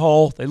look at the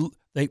hole,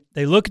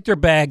 They look at their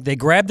bag, they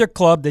grab their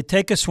club, they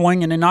take a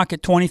swing, and they knock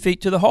it 20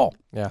 feet to the hole.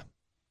 Yeah.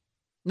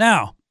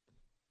 Now,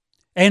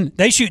 and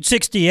they shoot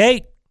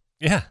 68.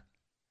 Yeah.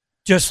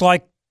 Just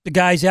like the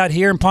guys out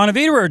here in Ponte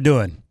Vedra are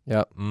doing.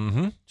 Yep.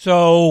 Mm-hmm.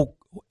 So,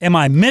 am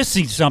I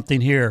missing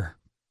something here?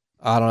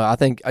 I don't know. I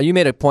think you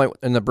made a point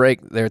in the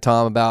break there,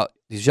 Tom, about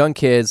these young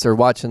kids are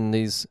watching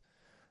these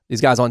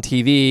guys on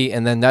TV,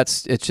 and then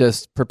it's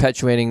just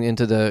perpetuating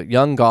into the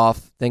young golf.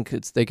 Think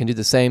they can do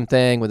the same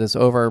thing with this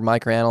over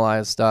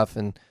microanalyzed stuff,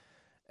 and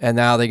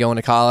now they go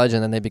into college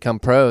and then they become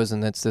pros,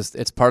 and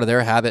it's part of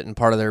their habit and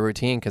part of their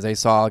routine because they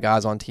saw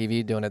guys on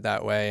TV doing it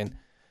that way,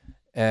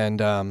 and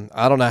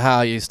I don't know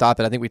how you stop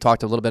it. I think we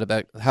talked a little bit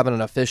about having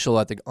an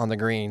official on the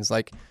greens.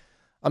 Like,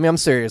 I mean, I'm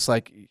serious.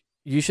 Like,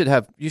 you should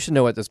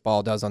know what this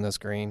ball does on this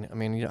green. I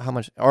mean, how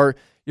much? Or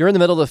you're in the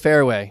middle of the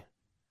fairway,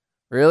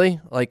 really?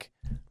 Like,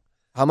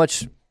 how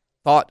much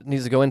thought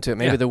needs to go into it?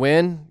 Maybe the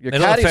wind. Your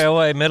middle of the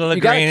fairway, middle of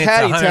the green. It's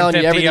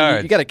 150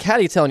 yards. You got a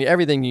caddy telling you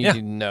everything you need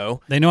to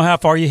know. They know how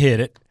far you hit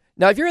it.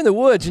 Now, if you're in the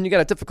woods and you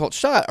got a difficult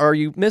shot, or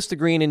you missed the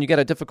green and you got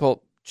a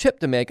difficult chip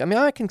to make, I mean,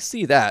 I can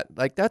see that.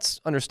 Like, that's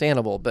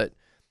understandable. But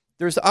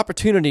there's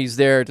opportunities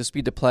there to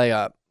speed the play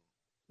up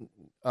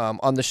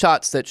on the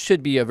shots that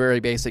should be a very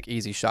basic,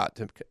 easy shot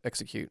to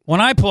execute. When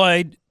I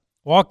played,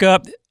 walk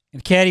up,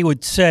 and caddy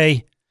would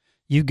say,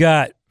 "You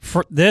got."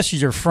 This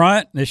is your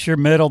front, this is your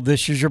middle,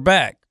 this is your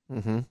back.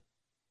 Mm-hmm.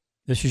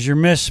 This is your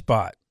miss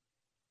spot.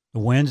 The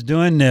wind's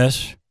doing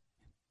this.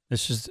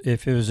 This is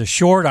if it was a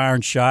short iron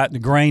shot, the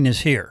grain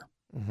is here.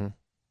 Mm-hmm.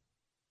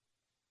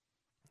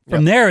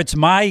 From there, it's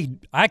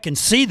I can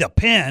see the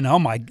pin. Oh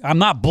my! I'm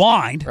not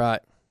blind. Right.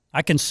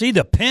 I can see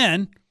the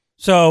pin.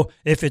 So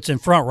if it's in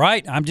front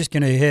right, I'm just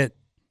going to hit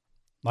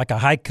like a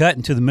high cut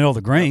into the middle of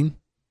the green.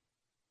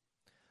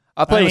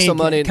 I play with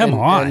somebody. Come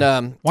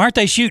on. Why aren't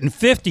they shooting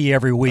 50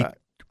 every week? Right.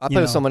 I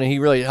play with someone, and he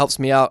really helps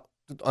me out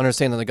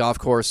understanding the golf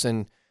course,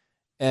 and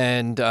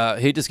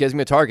he just gives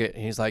me a target.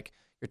 And he's like,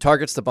 "Your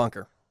target's the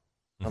bunker."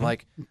 Mm-hmm. I'm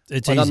like,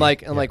 "It's easy." I'm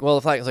like, well,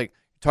 if it's like,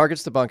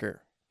 target's the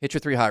bunker. Hit your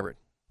 3 hybrid.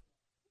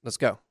 Let's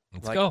go.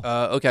 Let's go.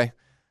 Okay.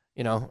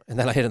 And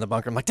then I hit it in the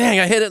bunker. I'm like,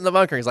 dang, I hit it in the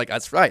bunker. He's like,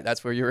 that's right.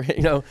 That's where you're.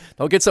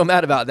 Don't get so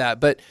mad about that.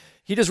 But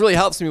he just really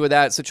helps me with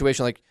that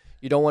situation. Like,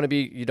 you don't want to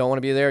be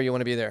there. You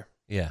want to be there.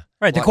 Yeah.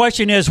 Right. The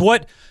question is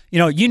what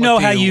how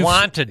you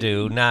want to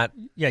do, not.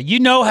 Yeah.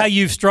 How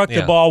you've struck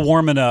the ball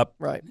warming up.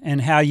 Right. And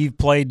how you've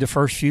played the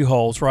first few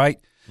holes. Right.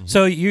 Mm-hmm.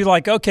 So you're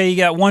like, okay, you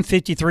got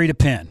 153 to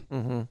pin.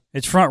 Mm-hmm.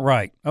 It's front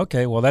right.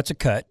 Okay. Well, that's a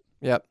cut.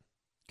 Yep.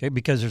 Okay.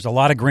 Because there's a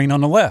lot of green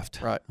on the left.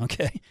 Right.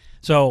 Okay.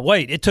 So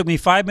wait, it took me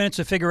 5 minutes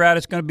to figure out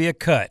it's going to be a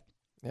cut.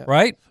 Yep.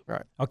 Right.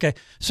 Right. Okay.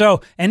 So,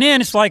 and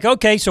then it's like,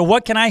 okay, so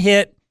what can I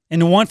hit in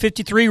the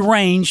 153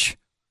 range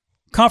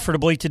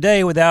comfortably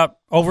today without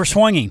over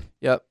swinging?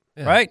 Yep.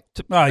 Yeah. Right?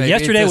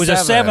 Yesterday was a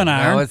 7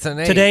 iron. Now it's an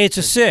 8. Today it's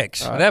a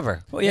 6.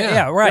 Whatever. Well,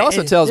 yeah, right. It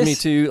also tells me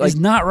to like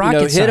not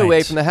rocket hit away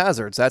science. from the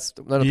hazards. That's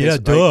another yeah, piece.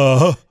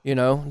 duh.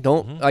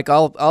 Don't like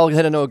I'll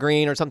hit into a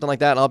green or something like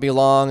that, and I'll be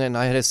long, and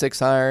I hit a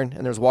 6 iron,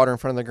 and there's water in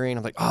front of the green.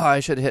 I'm like, I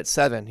should have hit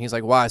 7. He's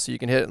like, why? So you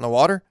can hit it in the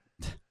water?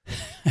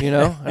 And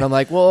I'm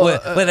like, well,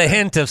 with a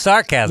hint of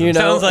sarcasm.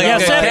 Sounds like a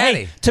good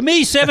caddy. To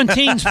me,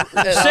 17's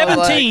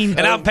 17,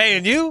 and I'm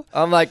paying you.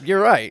 I'm like, you're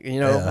right.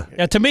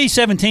 Yeah, to me,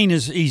 17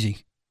 is easy.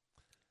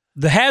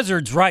 The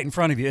hazard's right in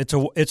front of you.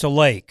 It's a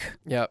lake.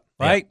 Yep.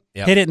 Right?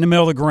 Yep. Hit it in the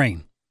middle of the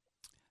green.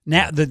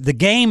 Now, the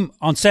game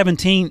on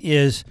 17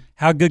 is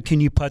how good can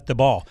you putt the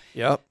ball.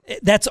 Yep.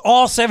 That's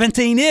all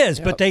 17 is,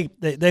 Yep. but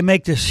they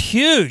make this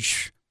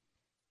huge,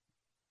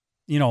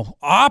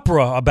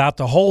 opera about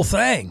the whole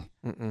thing.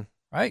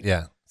 right?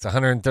 Yeah. It's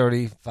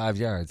 135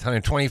 yards,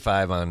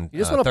 125 on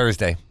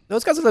Thursday.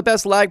 Those guys are the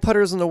best lag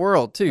putters in the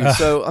world, too.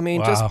 So, I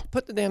mean, just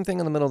put the damn thing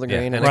in the middle of the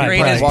green. And the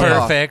green is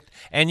perfect,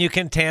 and you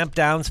can tamp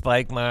down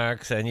spike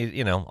marks and,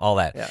 you know, all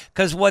that.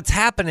 Because what's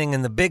happening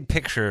in the big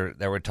picture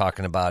that we're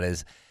talking about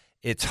is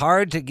it's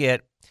hard to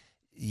get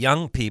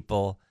young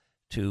people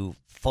to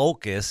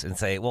focus and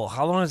say, well,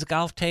 how long does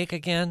golf take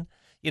again?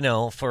 You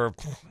know,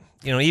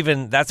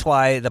 even that's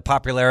why the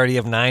popularity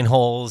of 9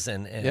 holes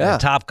and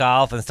Top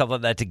Golf and stuff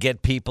like that to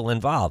get people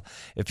involved.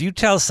 If you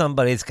tell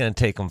somebody it's going to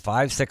take them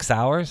 5-6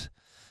 hours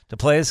to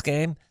play this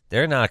game,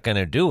 they're not going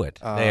to do it.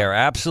 They are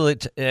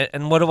absolutely.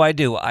 And what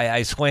do?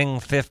 I swing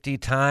 50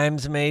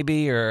 times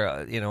maybe,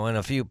 or in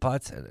a few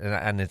putts,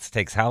 and it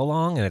takes how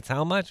long and it's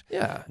how much?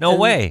 Yeah, no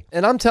way.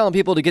 And I'm telling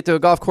people to get to a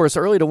golf course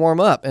early to warm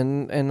up,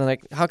 and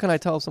like, how can I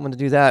tell someone to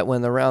do that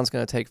when the round's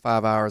going to take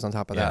 5 hours on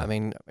top of that? I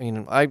mean,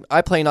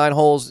 I play 9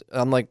 holes.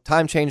 I'm like,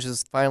 time change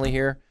is finally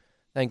here.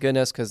 Thank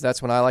goodness, because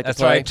that's when I like to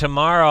play. That's right.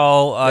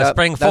 Tomorrow,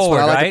 spring that's forward,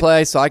 when I like right? to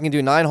play, so I can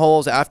do 9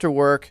 holes after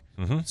work,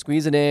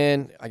 squeeze it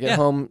in. I get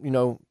home,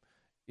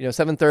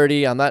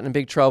 7:30. I'm not in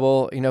big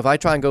trouble. If I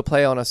try and go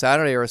play on a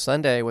Saturday or a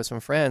Sunday with some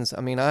friends,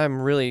 I mean, I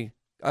really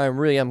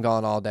am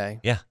gone all day.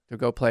 Yeah. To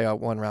go play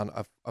one round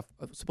of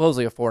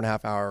supposedly a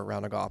 4.5 hour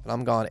round of golf, and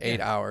I'm gone 8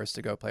 hours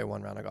to go play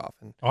one round of golf.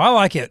 And I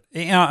like it.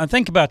 I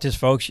think about this,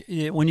 folks.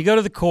 When you go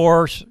to the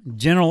course,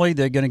 generally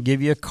they're going to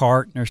give you a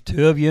cart. And there's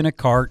 2 of you in a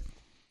cart,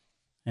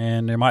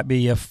 and there might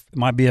be a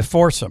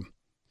foursome.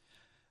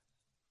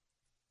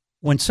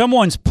 When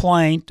someone's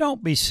playing,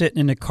 don't be sitting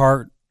in the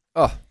cart.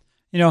 Oh.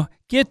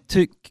 Get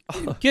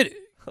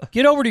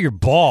over to your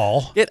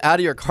ball. Get out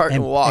of your cart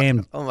and walk.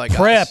 And oh my gosh.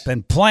 Prep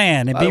and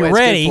plan and By be the way,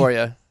 ready it's good for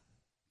you.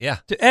 Yeah.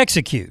 To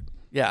execute.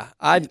 Yeah,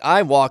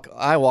 I walk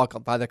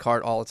by the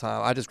cart all the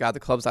time. I just grab the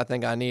clubs I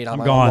think I need.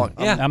 I'm gone.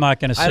 I'm not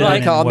going to sit in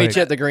I'll and meet wait.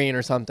 you at the green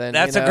or something.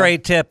 That's a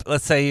great tip.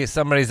 Let's say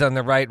somebody's on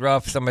the right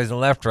rough, somebody's on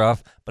the left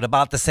rough, but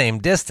about the same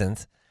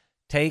distance.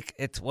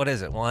 What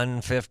is it,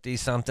 150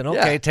 something?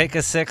 Okay, take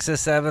a 6, a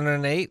 7, or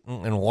an 8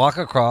 and walk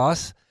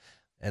across.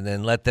 And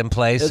then let them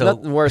play.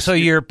 So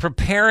you're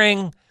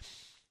preparing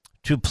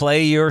to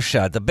play your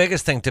shot. The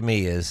biggest thing to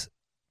me is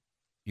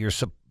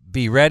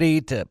be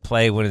ready to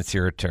play when it's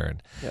your turn.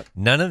 Yep.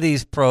 None of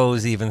these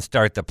pros even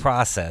start the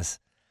process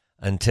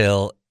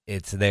until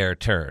it's their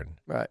turn.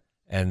 Right.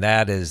 And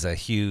that is a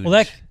huge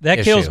that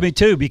issue. kills me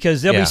too,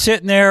 because they'll be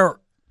sitting there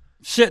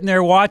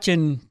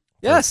watching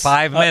for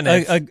 5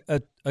 minutes.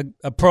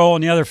 A pro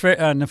on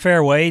the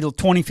fairway,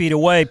 20 feet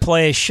away,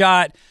 play a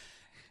shot.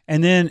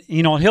 And then,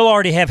 he'll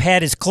already have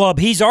had his club.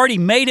 He's already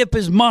made up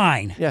his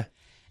mind. Yeah.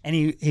 And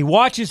he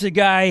watches the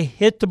guy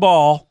hit the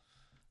ball,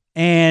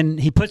 and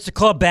he puts the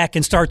club back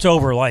and starts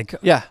over like,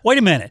 wait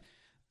a minute.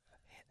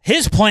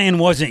 His plan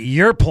wasn't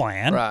your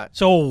plan. Right.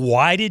 So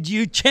why did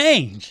you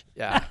change?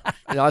 Yeah.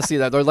 I see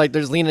that. They're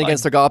just leaning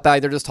against their golf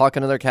bag. They're just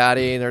talking to their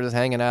caddy. They're just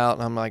hanging out.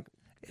 And I'm like,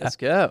 let's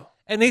go.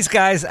 And these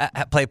guys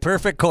play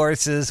perfect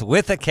courses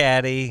with a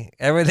caddy.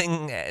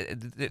 Everything's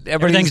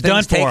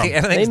done for them. Everything's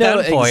they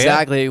know done for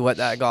exactly what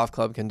that golf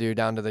club can do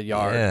down to the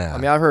yard. Yeah. I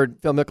mean, I've heard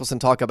Phil Mickelson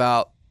talk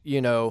about,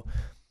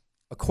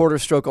 a quarter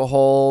stroke a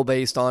hole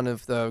based on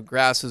if the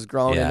grass is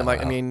grown into my.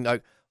 Wow. I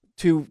mean,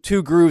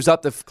 two grooves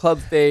up the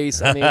club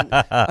face. I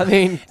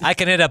mean, I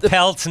can hit a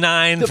Peltz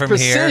 9 from here. The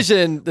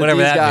precision that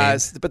these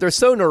guys, but they're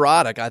so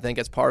neurotic. I think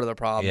it's part of the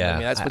problem. Yeah. I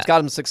mean, that's what's got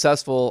them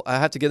successful. I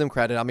have to give them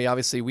credit. I mean,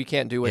 obviously we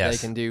can't do what they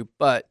can do,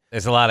 but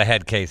there's a lot of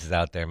head cases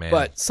out there, man.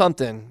 But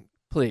something,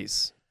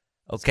 please.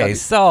 Okay,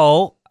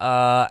 so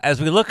as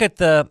we look at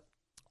the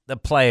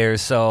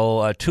players,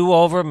 so 2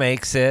 over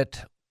makes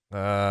it.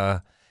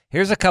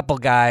 Here's a couple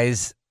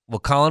guys. Well,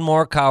 Colin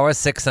Morikawa,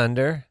 6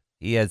 under.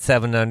 He had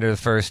 7 under the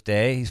first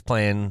day. He's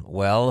playing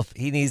well. If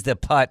he needs to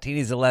putt, he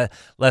needs a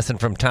lesson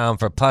from Tom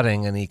for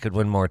putting, and he could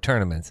win more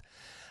tournaments.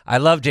 I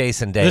love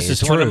Jason Day. This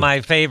is one of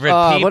my favorite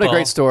people. What a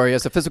great story!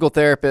 As a physical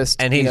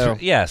therapist, and he's I'm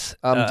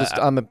just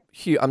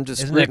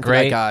isn't rooting it great?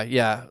 for that guy.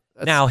 Yeah.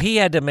 Now he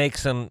had to make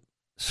some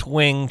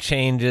swing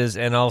changes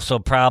and also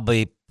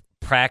probably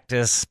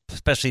practice,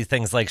 especially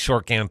things like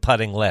short game and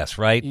putting less,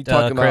 right,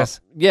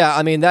 Chris? Yeah,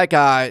 I mean, that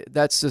guy,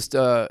 that's just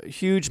a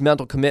huge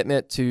mental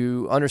commitment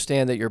to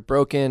understand that you're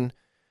broken.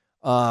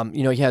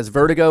 He has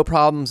vertigo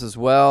problems as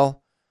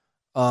well.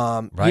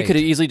 He could have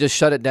easily just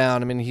shut it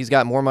down. I mean, he's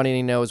got more money than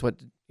he knows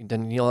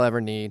than he'll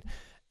ever need.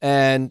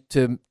 And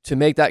to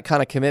make that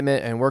kind of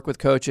commitment and work with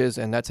coaches,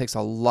 and that takes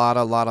a lot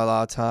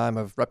of time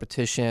of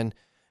repetition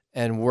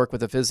and work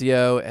with a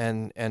physio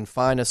and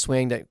find a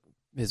swing that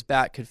his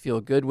back could feel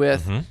good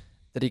with,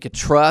 that he could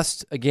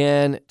trust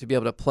again to be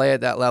able to play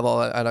at that level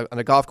on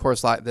a golf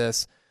course like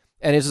this.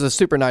 And he's just a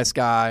super nice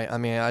guy. I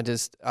mean,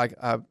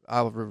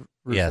 I'll root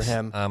for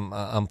him.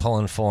 I'm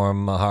pulling for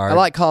him hard. I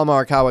like Colin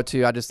Morikawa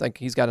too. I just think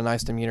he's got a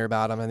nice demeanor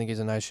about him. I think he's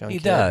a nice young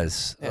kid. He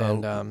does.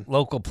 And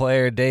local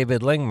player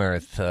David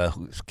Lingmerth,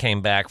 who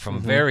came back from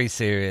very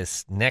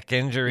serious neck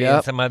injury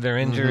and some other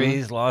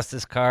injuries, lost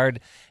his card,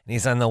 and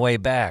he's on the way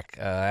back.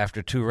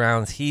 After 2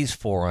 rounds, he's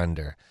 4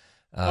 under.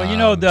 Well,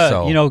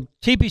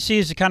 TPC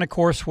is the kind of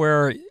course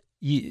where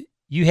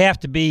you have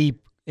to be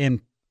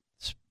in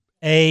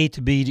A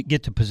to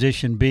get to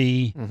position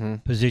B,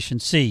 position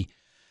C.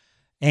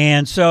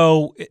 And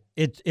so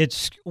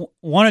it's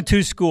one of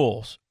two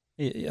schools.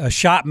 A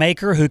shot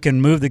maker who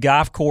can move the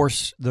golf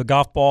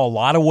ball a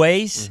lot of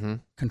ways,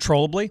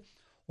 controllably,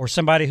 or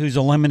somebody who's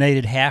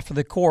eliminated half of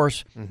the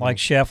course, like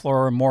Scheffler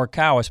or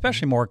Morikawa,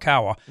 especially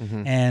Morikawa.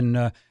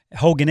 And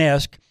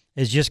Hogan-esque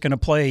is just going to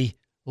play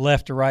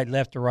left to right,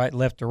 left to right,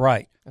 left to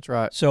right. That's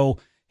right. So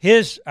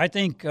I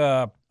think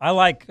I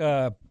like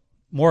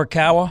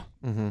Morikawa,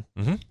 and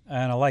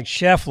I like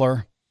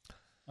Scheffler.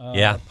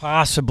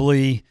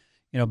 Possibly,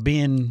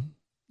 being,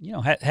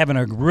 having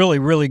a really,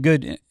 really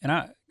good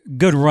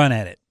run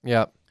at it.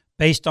 Yeah.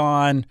 Based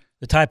on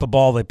the type of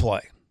ball they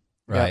play.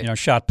 Right.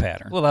 Shot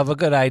pattern. We'll have a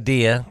good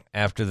idea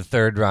after the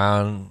third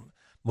round,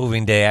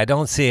 moving day. I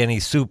don't see any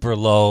super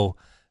low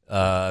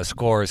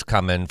scores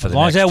coming for the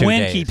next 2 days. As long as that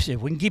wind keeps it.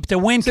 We can keep the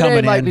wind coming in.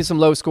 There might be some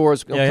low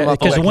scores.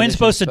 Because the wind's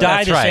supposed to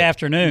die this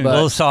afternoon. A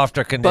little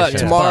softer conditions. But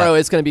tomorrow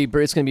it's going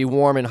to be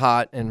warm and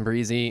hot and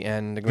breezy,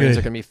 and the greens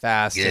are going to be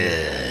fast,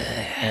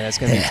 and it's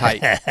going to be tight.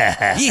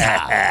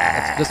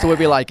 That's just the way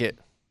we like it.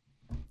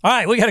 All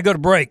right, we got to go to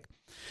break.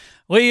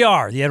 We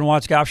are the Ed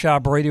Watts Golf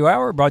Shop Radio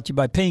Hour, brought to you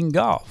by Ping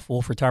Golf,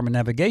 Wolf Retirement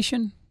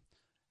Navigation,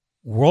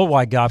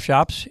 Worldwide Golf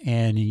Shops,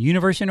 and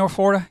University of North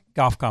Florida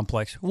Golf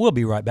Complex. We'll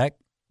be right back.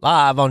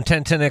 Live on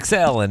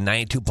 1010XL and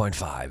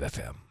 92.5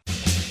 FM.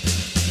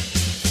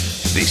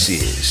 This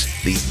is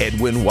the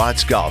Edwin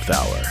Watts Golf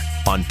Hour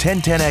on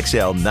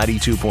 1010XL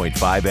 92.5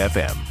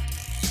 FM.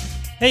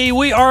 Hey,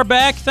 we are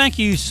back. Thank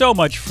you so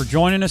much for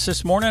joining us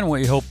this morning.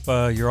 We hope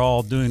you're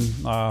all doing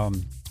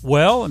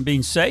well and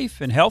being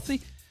safe and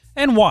healthy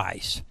and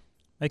wise,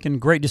 making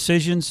great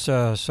decisions.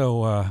 So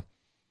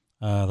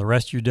the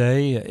rest of your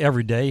day,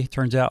 every day,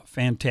 turns out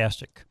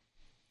fantastic.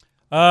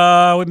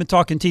 We've been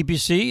talking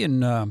TPC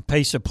and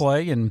pace of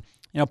play, and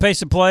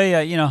pace of play.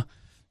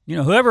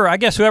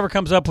 Whoever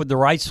comes up with the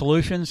right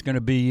solution is going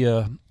to be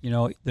the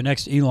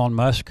next Elon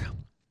Musk.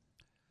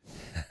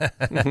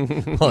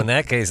 Well, in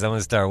that case, I'm going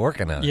to start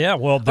working on it. Yeah,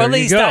 well, there at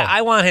least you go.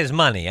 I want his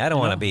money. I don't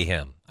want to be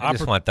him. I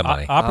just want the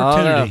money.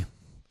 Opportunity.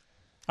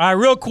 All right,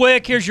 real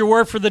quick, here's your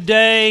word for the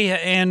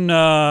day in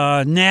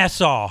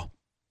Nassau.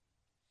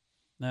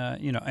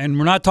 And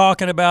we're not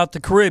talking about the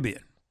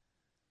Caribbean.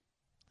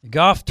 The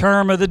golf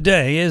term of the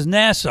day is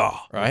Nassau.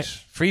 Right.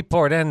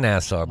 Freeport and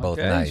Nassau are both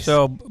nice.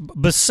 So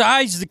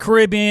besides the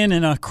Caribbean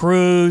and a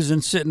cruise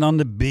and sitting on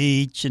the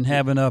beach and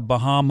having a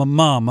Bahama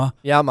mama.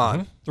 Yeah,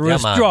 man. Through a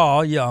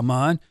straw, yeah,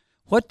 man.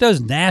 What does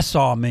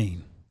Nassau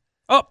mean?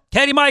 Oh,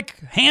 Caddy Mike,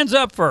 hands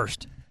up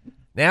first.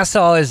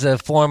 Nassau is a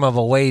form of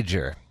a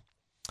wager.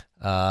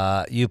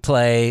 You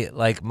play,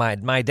 like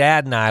my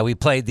dad and I, we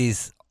played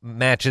these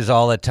matches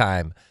all the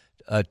time.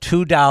 A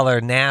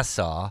 $2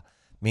 Nassau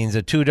means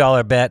a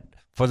 $2 bet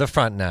for the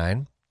front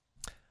nine,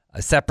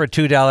 a separate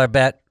 $2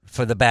 bet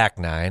for the back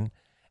nine,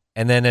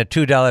 and then a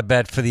 $2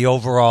 bet for the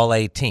overall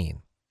 18.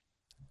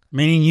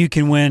 Meaning you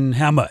can win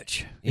how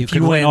much? You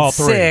can win all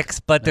 6,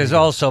 but there's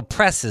also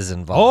presses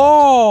involved.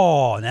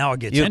 Oh, now it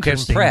gets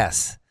interesting. You can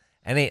press.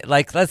 And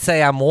let's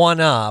say I'm 1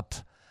 up,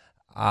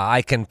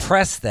 I can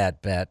press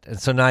that bet. And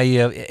so now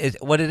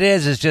what it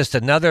is just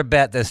another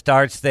bet that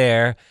starts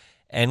there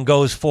and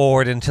goes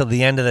forward until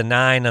the end of the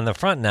 9 on the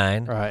front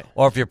 9. Right.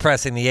 Or if you're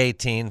pressing the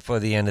 18 for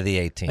the end of the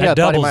 18. It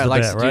doubles the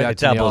bet, right? It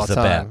doubles the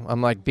bet.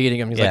 I'm like beating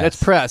him. He's like,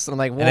 let's press. And I'm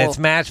like, well. And it's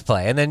match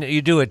play. And then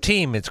you do a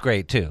team, it's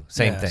great too.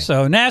 Same thing.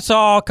 So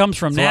Nassau comes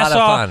from Nassau. A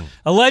lot of fun.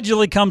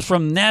 Allegedly comes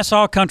from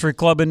Nassau Country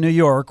Club in New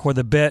York, where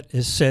the bet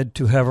is said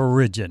to have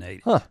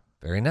originated. Huh.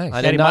 Very nice.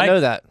 I did not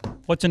know that.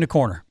 What's in the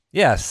corner?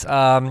 Yes.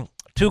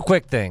 2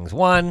 quick things.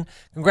 One,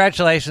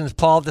 congratulations,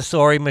 Paul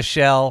Desori,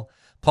 Michelle,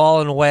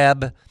 Paul and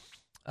Webb.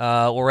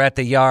 Were at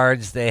the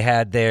Yards. They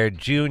had their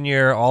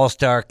junior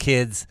all-star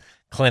kids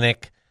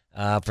clinic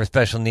for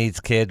special needs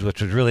kids,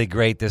 which was really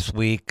great this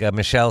week.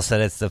 Michelle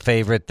said it's the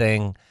favorite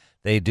thing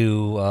they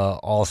do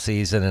all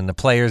season in the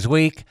Players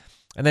Week.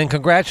 And then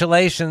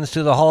congratulations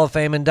to the Hall of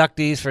Fame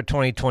inductees for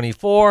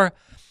 2024.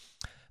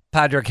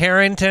 Padraig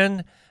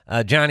Harrington,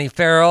 Johnny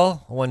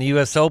Farrell won the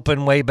U.S.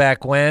 Open way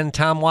back when.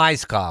 Tom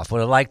Weiskopf, would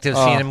have liked to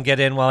have seen him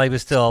get in while he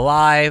was still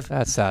alive.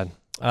 That's sad.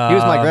 He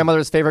was my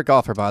grandmother's favorite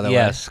golfer, by the way.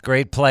 Yes,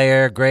 great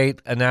player,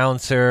 great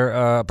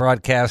announcer,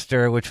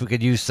 broadcaster, which we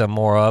could use some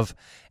more of,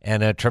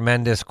 and a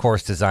tremendous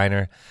course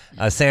designer.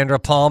 Sandra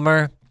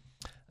Palmer,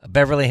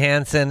 Beverly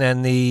Hansen,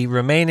 and the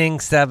remaining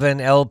 7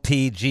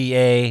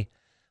 LPGA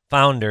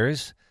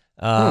founders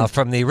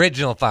from the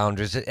original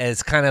founders.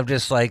 It's kind of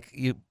just like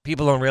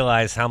people don't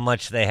realize how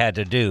much they had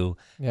to do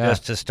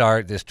just to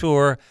start this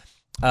tour.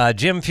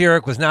 Jim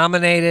Furyk was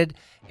nominated.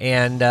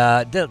 And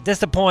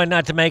disappointed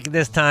not to make it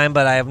this time,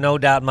 but I have no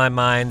doubt in my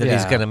mind that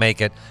he's going to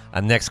make it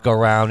next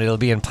go-round. It'll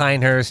be in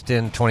Pinehurst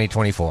in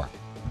 2024. All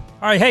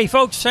right, hey,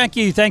 folks, thank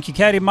you,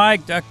 Caddy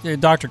Mike,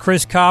 Dr.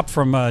 Chris Kopp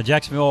from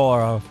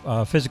Jacksonville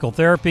Physical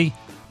Therapy,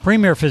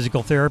 Premier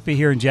Physical Therapy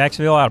here in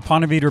Jacksonville out of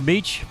Ponte Vedra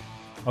Beach.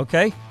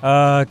 Okay.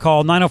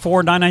 Call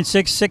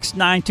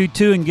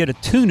 904-996-6922 and get a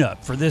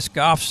tune-up for this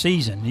golf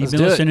season. You've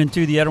been listening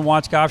to the Edwin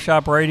Watts Golf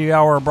Shop Radio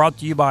Hour, brought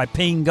to you by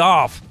Ping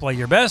Golf. Play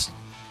your best.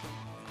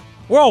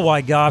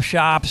 Worldwide Golf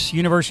Shops,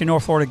 University of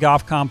North Florida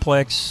Golf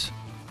Complex,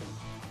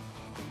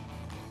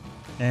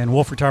 and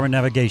Wolf Retirement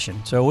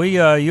Navigation. So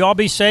you all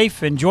be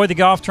safe. Enjoy the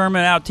golf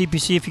tournament out at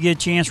TPC if you get a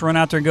chance. Run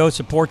out there and go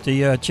support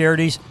the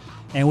charities,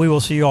 and we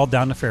will see you all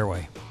down the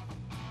fairway.